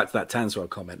is going back to that Tanswell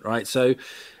comment, right? So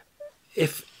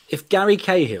if Gary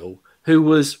Cahill, who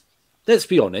was, let's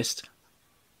be honest,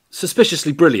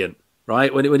 suspiciously brilliant,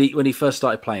 right, when he first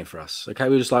started playing for us, okay,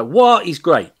 we were just like, what? He's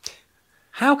great.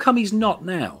 How come he's not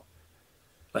now?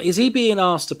 Like, is he being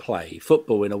asked to play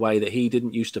football in a way that he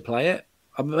didn't used to play it?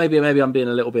 Maybe I'm being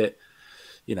a little bit,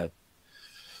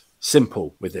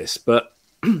 simple with this, but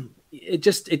it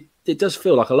does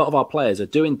feel like a lot of our players are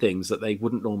doing things that they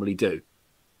wouldn't normally do.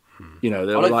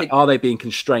 Are they being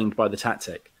constrained by the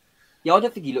tactic? Yeah, I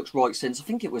don't think he looks right since. I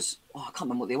think it was, I can't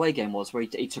remember what the away game was, where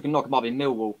he took a knock him up in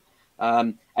Millwall,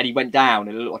 and he went down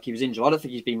and it looked like he was injured. I don't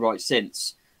think he's been right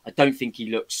since. I don't think he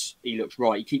looks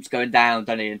right. He keeps going down,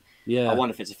 doesn't he? And I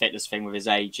wonder if it's a fitness thing with his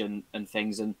age and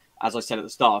things. And as I said at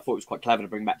the start, I thought it was quite clever to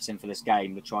bring Meps in for this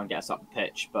game to try and get us up the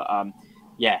pitch. But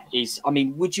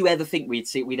would you ever think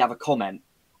we'd have a comment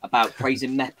about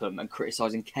praising Mepham and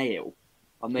criticising Cahill?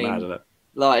 I mean, mad, isn't it?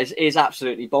 Like, it's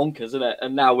absolutely bonkers, isn't it?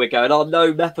 And now we're going, oh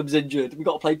no, Mepham's injured. We've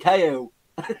got to play Cahill.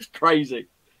 It's crazy.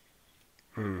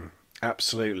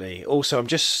 Absolutely. Also, I'm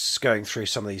just going through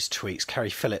some of these tweets. Kerry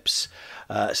Phillips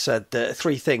said that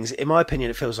 3 things. In my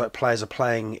opinion, it feels like players are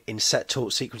playing in set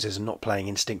taught sequences and not playing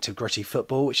instinctive, gritty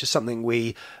football, which is something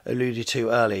we alluded to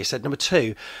earlier. He said, number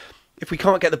 2, if we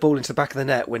can't get the ball into the back of the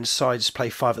net when sides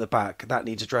play 5 at the back, that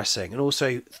needs addressing. And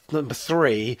also, number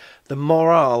 3, the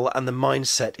morale and the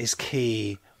mindset is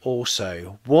key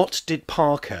also. What did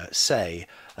Parker say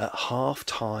at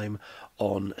half-time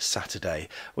on Saturday?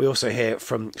 We also hear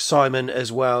from Simon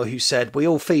as well, who said, we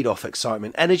all feed off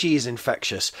excitement. Energy is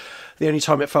infectious. The only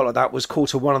time it felt like that was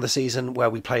quarter 1 of the season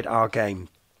where we played our game.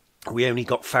 We only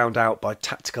got found out by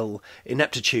tactical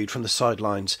ineptitude from the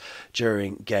sidelines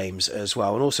during games as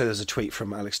well. And also there's a tweet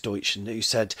from Alex Deutsch who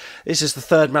said, this is the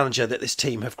 3rd manager that this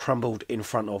team have crumbled in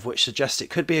front of, which suggests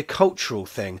it could be a cultural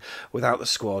thing without the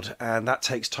squad, and that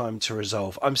takes time to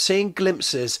resolve. I'm seeing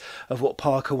glimpses of what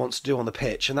Parker wants to do on the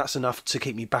pitch, and that's enough to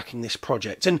keep me backing this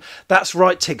project. And that's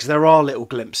right, Tiggs, there are little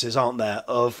glimpses, aren't there,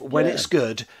 of when it's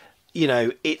good,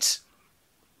 it's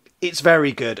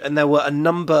very good. And there were a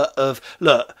number of...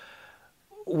 Look,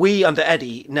 we under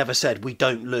Eddie never said we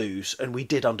don't lose, and we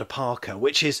did under Parker,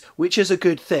 which is a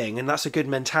good thing, and that's a good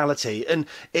mentality. And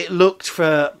it looked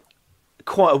for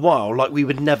quite a while like we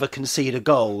would never concede a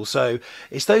goal. So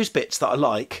it's those bits that I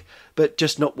like, but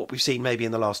just not what we've seen maybe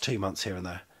in the last 2 months here and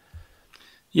there.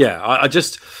 Yeah,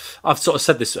 I've sort of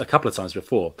said this a couple of times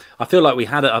before. I feel like we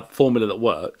had a formula that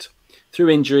worked through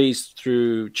injuries,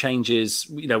 through changes.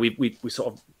 We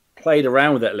sort of played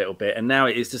around with it a little bit, and now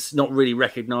it is just not really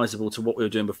recognisable to what we were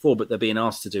doing before, but they're being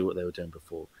asked to do what they were doing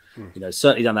before.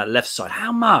 Certainly down that left side,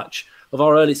 how much of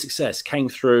our early success came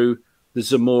through the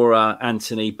Zamora,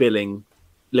 Anthony, Billing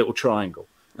little triangle?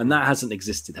 And that hasn't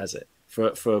existed, has it,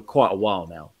 for quite a while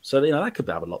now? So that could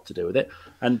have a lot to do with it.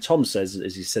 And Tom says,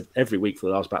 as he said every week for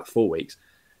the last about 4 weeks,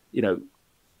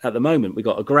 at the moment we've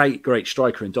got a great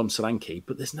striker in Dom Solanke,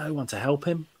 but there's no one to help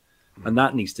him. And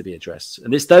that needs to be addressed.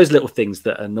 And it's those little things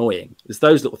that are annoying. It's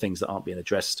those little things that aren't being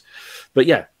addressed. But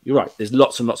yeah, you're right. There's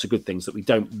lots and lots of good things that we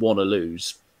don't want to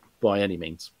lose by any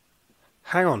means.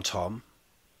 Hang on, Tom.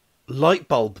 Light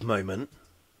bulb moment.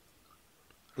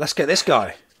 Let's get this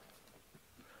guy.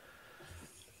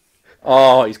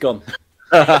 Oh, he's gone.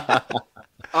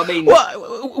 I mean, what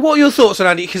are your thoughts on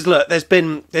Andy? Because look, there's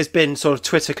been sort of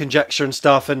Twitter conjecture and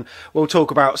stuff, and we'll talk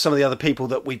about some of the other people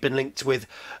that we've been linked with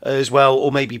as well,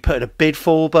 or maybe putting a bid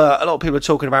for. But a lot of people are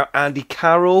talking about Andy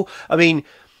Carroll. I mean,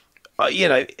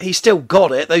 he still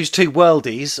got it. Those 2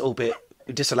 worldies, albeit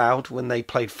disallowed when they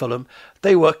played Fulham,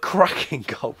 they were cracking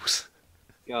goals.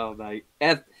 Oh mate,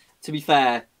 to be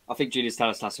fair, I think Julius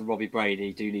Talaslas and Robbie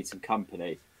Brady do need some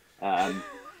company.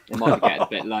 They might be getting a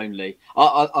bit lonely.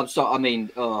 I'm sorry. I mean,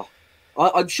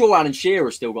 I'm sure Alan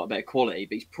Shearer's still got a bit of quality,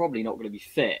 but he's probably not going to be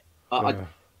fit.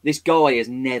 This guy is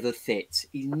never fit.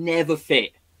 He's never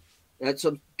fit.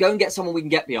 So go and get someone we can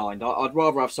get behind. I'd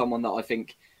rather have someone that I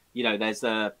think, there's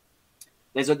a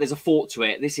thought to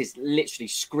it. This is literally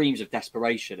screams of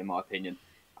desperation, in my opinion.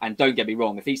 And don't get me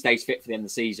wrong, if he stays fit for the end of the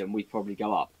season, we'd probably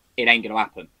go up. It ain't going to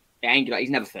happen. He's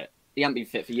never fit. He hasn't been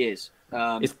fit for years.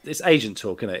 It's agent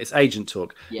talk, isn't it? It's agent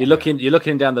talk. Yeah. You're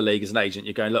looking down the league as an agent.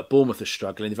 You're going, look, Bournemouth are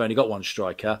struggling. They've only got 1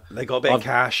 striker. They got a bit of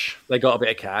cash.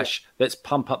 Let's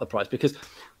pump up the price. Because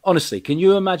honestly, can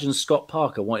you imagine Scott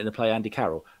Parker wanting to play Andy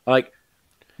Carroll? Like,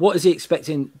 what is he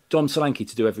expecting Dom Solanke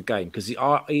to do every game? Because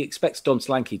he expects Dom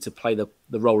Solanke to play the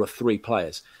role of 3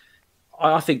 players.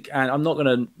 I think, and I'm not going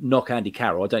to knock Andy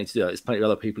Carroll. I don't need to do that. There's plenty of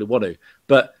other people who want to.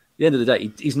 But at the end of the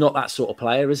day, he's not that sort of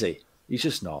player, is he? He's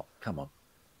just not. Come on.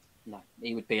 No,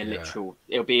 he would be a literal.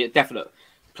 It would be a definite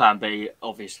plan B.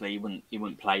 Obviously, he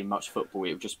wouldn't play much football.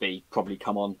 It would just be probably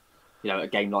come on, a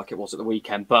game like it was at the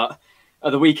weekend. But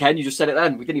at the weekend, you just said it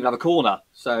then. We didn't even have a corner.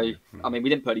 So, I mean, we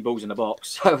didn't put any balls in the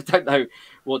box. So I don't know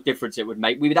what difference it would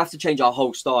make. We would have to change our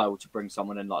whole style to bring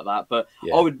someone in like that. But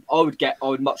I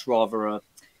would much rather a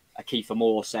Kiefer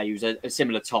Moore, say, who's a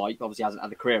similar type. Obviously, hasn't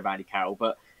had the career of Andy Carroll,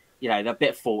 but they're a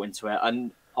bit of thought into it.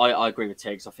 And I agree with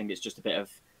Tiggs. I think it's just a bit of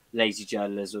lazy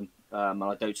journalism, and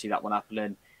I don't see that one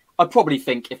happening. I probably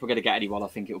think if we're going to get anyone, I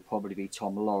think it will probably be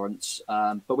Tom Lawrence.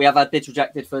 But we have had bids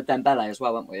rejected for Dembele as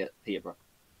well, haven't we, at Peterborough?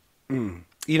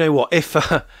 You know what?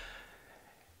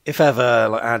 If ever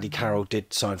like Andy Carroll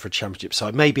did sign for a Championship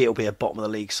side, maybe it'll be a bottom of the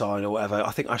league side or whatever.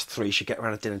 I think us three should get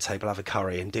around a dinner table, have a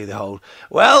curry, and do the whole,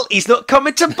 well, he's not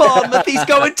coming to Bournemouth, he's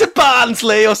going to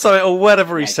Barnsley or something, or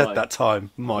whatever he said that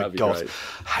time. My God,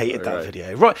 hated that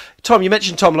video. Right, Tom, you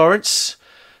mentioned Tom Lawrence.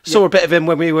 Saw a bit of him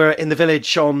when we were in the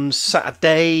Village on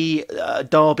Saturday,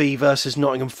 Derby versus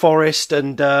Nottingham Forest,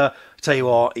 and tell you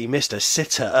what, he missed a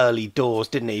sitter early doors,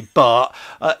 didn't he? But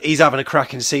he's having a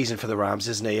cracking season for the Rams,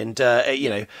 isn't he? And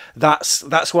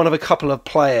that's one of a couple of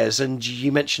players. And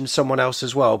you mentioned someone else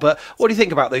as well. But what do you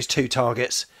think about those two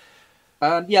targets?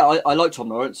 I like Tom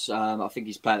Lawrence. I think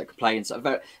he's a player that can play in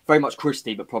very, very much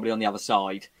Christie, but probably on the other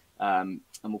side.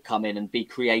 And will come in and be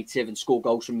creative and score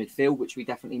goals from midfield, which we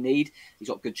definitely need. He's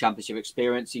got good Championship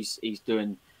experience. He's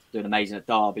doing amazing at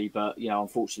Derby, but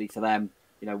unfortunately for them,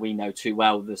 we know too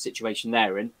well the situation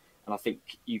they're in, and I think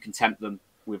you can tempt them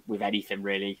with anything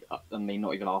really. I mean,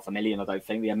 not even $500,000. I don't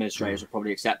think the administrators would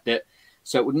probably accept it.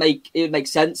 So it would make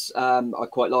sense. I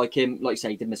quite like him. Like you say,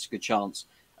 he did miss a good chance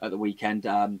at the weekend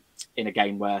in a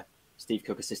game where Steve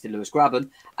Cook assisted Lewis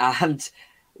Grabban, and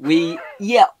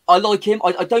I like him.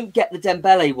 I don't get the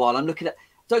Dembele one. I'm looking at.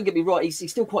 Don't get me right.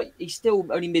 He's still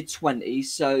only mid-20s.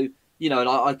 So and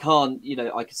I can't.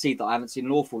 I can see that I haven't seen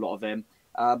an awful lot of him.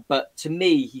 But to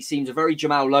me, he seems a very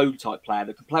Jamal Lowe type player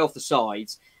that can play off the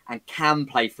sides and can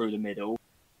play through the middle.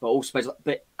 But also,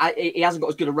 he hasn't got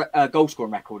as good a goal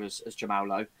scoring record as Jamal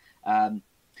Lowe. I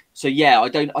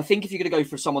think if you're going to go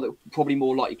for someone that would probably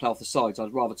more likely play off the sides,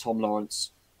 I'd rather Tom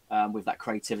Lawrence with that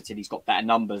creativity. And he's got better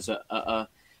numbers at a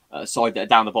side that are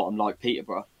down the bottom like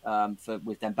Peterborough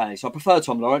with Dembele. So I prefer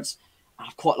Tom Lawrence. I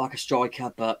quite like a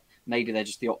striker, but maybe they're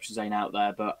just the options ain't out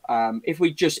there. But if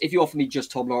you offer me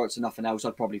just Tom Lawrence and nothing else,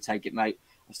 I'd probably take it, mate.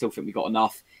 I still think we got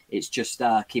enough. It's just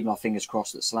keeping our fingers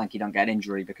crossed that Solanke don't get an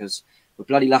injury, because we're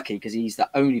bloody lucky because he's the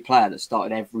only player that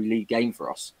started every league game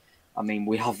for us. I mean,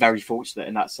 we are very fortunate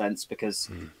in that sense because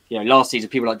last season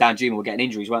people like Dan Juma were getting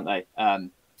injuries, weren't they?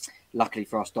 Luckily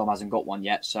for us, Dom hasn't got one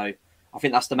yet, so I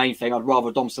think that's the main thing. I'd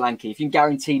rather Dom Solanke. If you can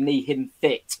guarantee me him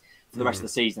fit for the rest of the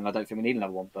season, I don't think we need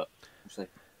another one, but we'll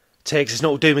see. Tiggs, it's not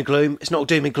all doom and gloom. It's not all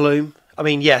doom and gloom. I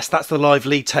mean, yes, that's the live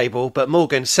league table, but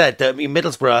Morgan said that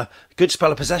Middlesbrough, good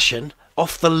spell of possession,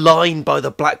 off the line by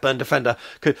the Blackburn defender,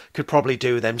 could probably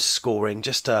do with them scoring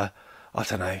just to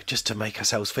make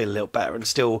ourselves feel a little better and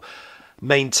still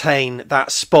maintain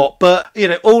that spot. But,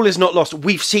 all is not lost.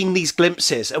 We've seen these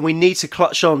glimpses and we need to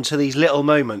clutch on to these little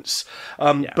moments.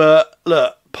 But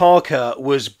look, Parker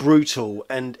was brutal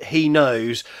and he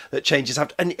knows that changes have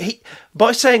to, and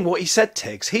by saying what he said,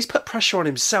 Tiggs, he's put pressure on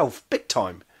himself big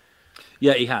time.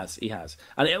 Yeah, he has,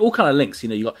 and it all kind of links.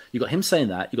 You got him saying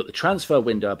that. You got the transfer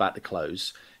window about to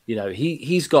close.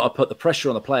 He's got to put the pressure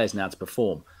on the players now to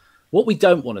perform. What we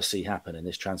don't want to see happen in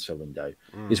this transfer window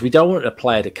is we don't want a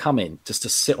player to come in just to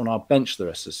sit on our bench the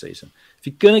rest of the season. If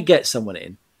you're going to get someone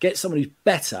in, get someone who's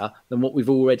better than what we've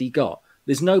already got.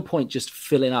 There's no point just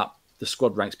filling up the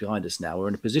squad ranks behind us now. We're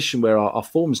in a position where our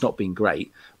form's not been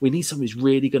great. We need someone who's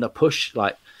really going to push,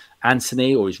 like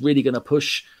Anthony, or who's really going to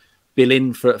push Bill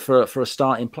in for a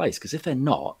starting place. Because if they're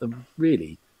not, then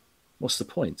really, what's the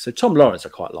point? So Tom Lawrence I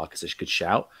quite like as a good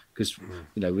shout, because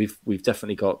we've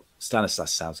definitely got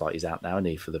Stanislas. Sounds like he's out now, isn't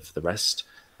he, for the rest?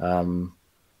 And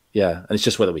it's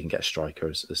just whether we can get a striker,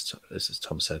 as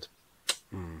Tom said.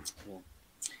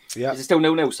 Yeah. Is it still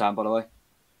 0-0, Sam? By the way,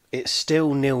 it's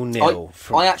still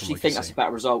 0-0. I actually think that's a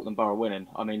better result than Borough winning.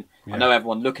 I mean, I know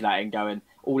everyone looking at it and going,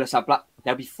 "Oh, let's have Black."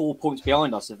 They'll be 4 points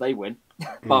behind us if they win.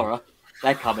 Borough,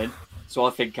 they're coming. So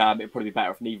I think it'd probably be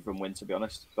better if neither of them win, to be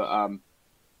honest. But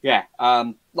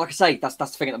like I say, that's the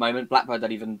thing at the moment.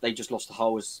 Blackburn they just lost the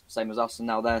Hull same as us, and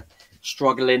now they're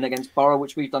struggling against Borough,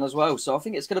 which we've done as well. So I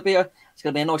think it's going to be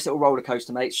a nice little roller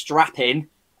coaster, mate. Strap in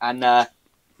and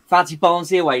fancy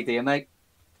Barnsley away, do you, mate?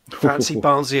 Fancy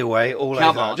Barnsley away, all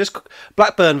over. Just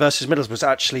Blackburn versus Middlesbrough has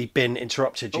actually been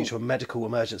interrupted due to a medical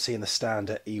emergency in the stand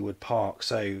at Ewood Park.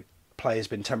 So play has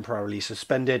been temporarily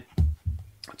suspended.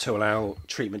 to allow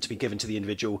treatment to be given to the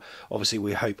individual. Obviously,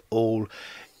 we hope all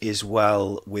is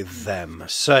well with them.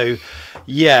 So,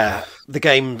 yeah, the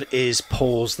game is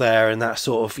paused there, and that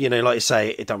sort of, like you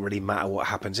say, it doesn't really matter what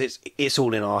happens. It's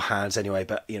all in our hands anyway.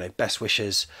 But best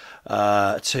wishes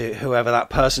to whoever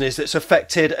that person is that's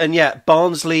affected. And yeah,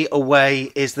 Barnsley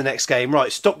away is the next game.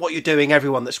 Right, stop what you're doing,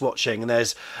 everyone that's watching. And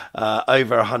there's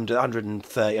over 100,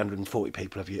 130, 140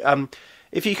 people of you.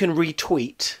 If you can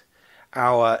retweet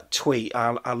our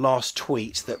last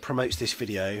tweet that promotes this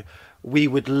video, we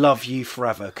would love you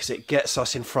forever, because it gets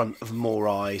us in front of more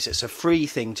eyes. It's a free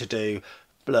thing to do.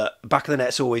 Look, Back of the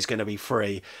Net's always going to be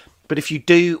free. But if you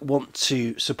do want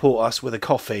to support us with a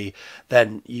coffee,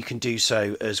 then you can do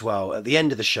so as well. At the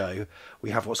end of the show,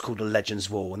 we have what's called a Legends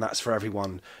Wall, and that's for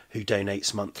everyone who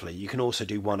donates monthly. You can also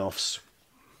do one-offs,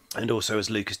 and also, as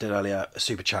Lucas did earlier, a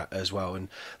super chat as well. And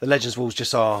the Legends Wall is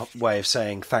just our way of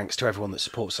saying thanks to everyone that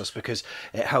supports us, because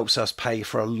it helps us pay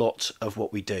for a lot of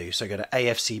what we do. So go to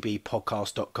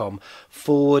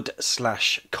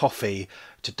afcbpodcast.com/coffee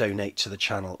to donate to the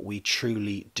channel. We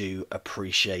truly do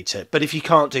appreciate it. But if you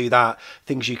can't do that,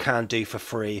 things you can do for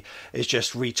free is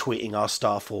just retweeting our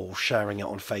stuff or sharing it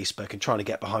on Facebook and trying to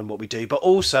get behind what we do, but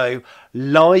also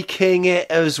liking it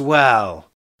as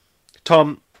well.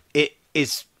 Tom, it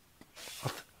is...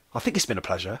 I think it's been a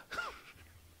pleasure.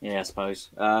 Yeah, I suppose.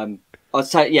 I'd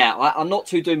say, yeah, I'm not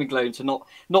too doom and gloom to not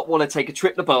want to take a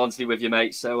trip to Barnsley with you,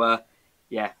 mate. So,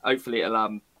 yeah, hopefully it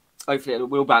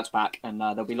will bounce back, and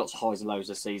there'll be lots of highs and lows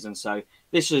this season. So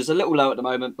this is a little low at the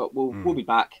moment, but we'll be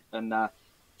back and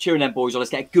cheering them boys on.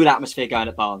 Let's get a good atmosphere going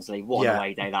at Barnsley. What an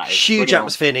away day that is! Huge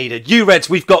atmosphere needed. You Reds,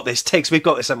 we've got this. Tiggs, we've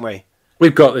got this, haven't we?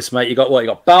 We've got this, mate. You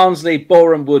got Barnsley,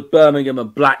 Boreham Wood, Birmingham,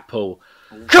 and Blackpool.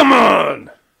 Come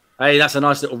on! Hey, that's a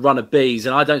nice little run of Bs,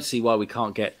 and I don't see why we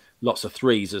can't get lots of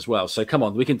threes as well. So come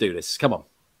on, we can do this. Come on,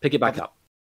 pick it back up.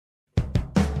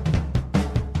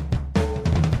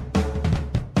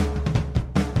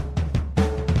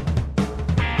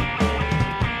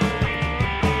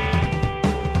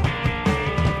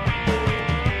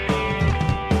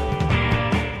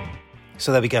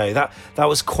 So there we go. That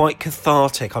was quite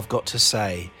cathartic, I've got to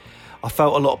say. I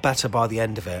felt a lot better by the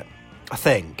end of it. I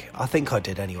think I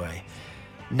did anyway.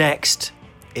 Next,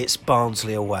 it's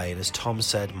Barnsley away, and as Tom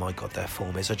said, my God, their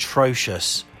form is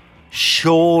atrocious.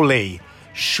 Surely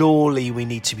we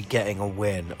need to be getting a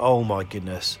win. Oh my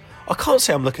goodness. I can't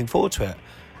say I'm looking forward to it.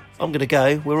 I'm going to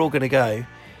go. We're all going to go.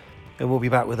 And we'll be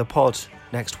back with a pod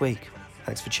next week.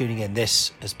 Thanks for tuning in.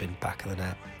 This has been Back of the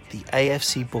Net, the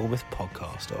AFC Bournemouth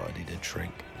podcast. Oh, I need a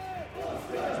drink.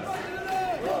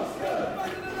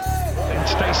 And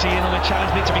Stacey in on the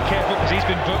challenge, need to be careful because he's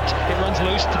been booked. It runs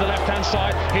loose to the left-hand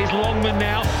side. Here's Longman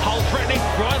now. Hull threatening.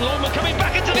 Ryan Longman coming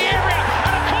back into the area.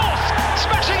 And of course,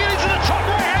 smashing it into the top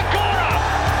right-hand corner.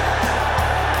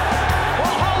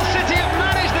 Well, Hull City have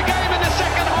managed the game in the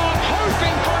second half,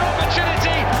 hoping for an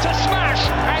opportunity to smash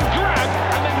and grab.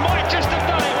 And they might just have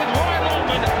done it with Ryan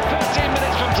Longman 13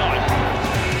 minutes from time.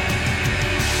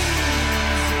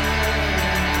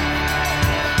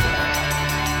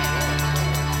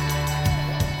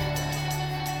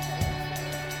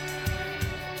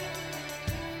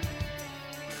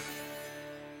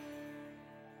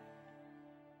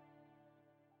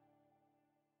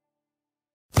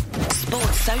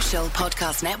 Social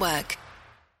Podcast Network.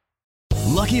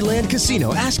 Lucky Land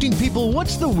Casino, asking people,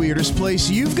 what's the weirdest place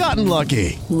you've gotten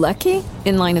lucky? Lucky?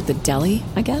 In line at the deli,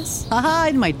 I guess? Aha,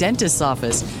 in my dentist's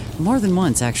office. More than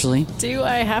once, actually. Do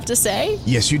I have to say?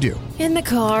 Yes, you do. In the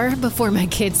car before my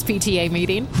kids' PTA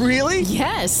meeting. Really?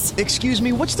 Yes. Excuse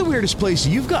me, what's the weirdest place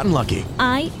you've gotten lucky?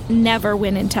 I never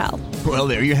win and tell. Well,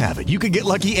 there you have it. You can get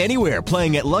lucky anywhere,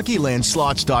 playing at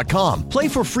LuckyLandSlots.com. Play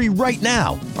for free right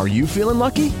now. Are you feeling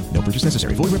lucky? No purchase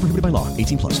necessary. Void where prohibited by law.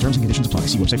 18+. Terms and conditions apply.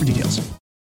 See website for details.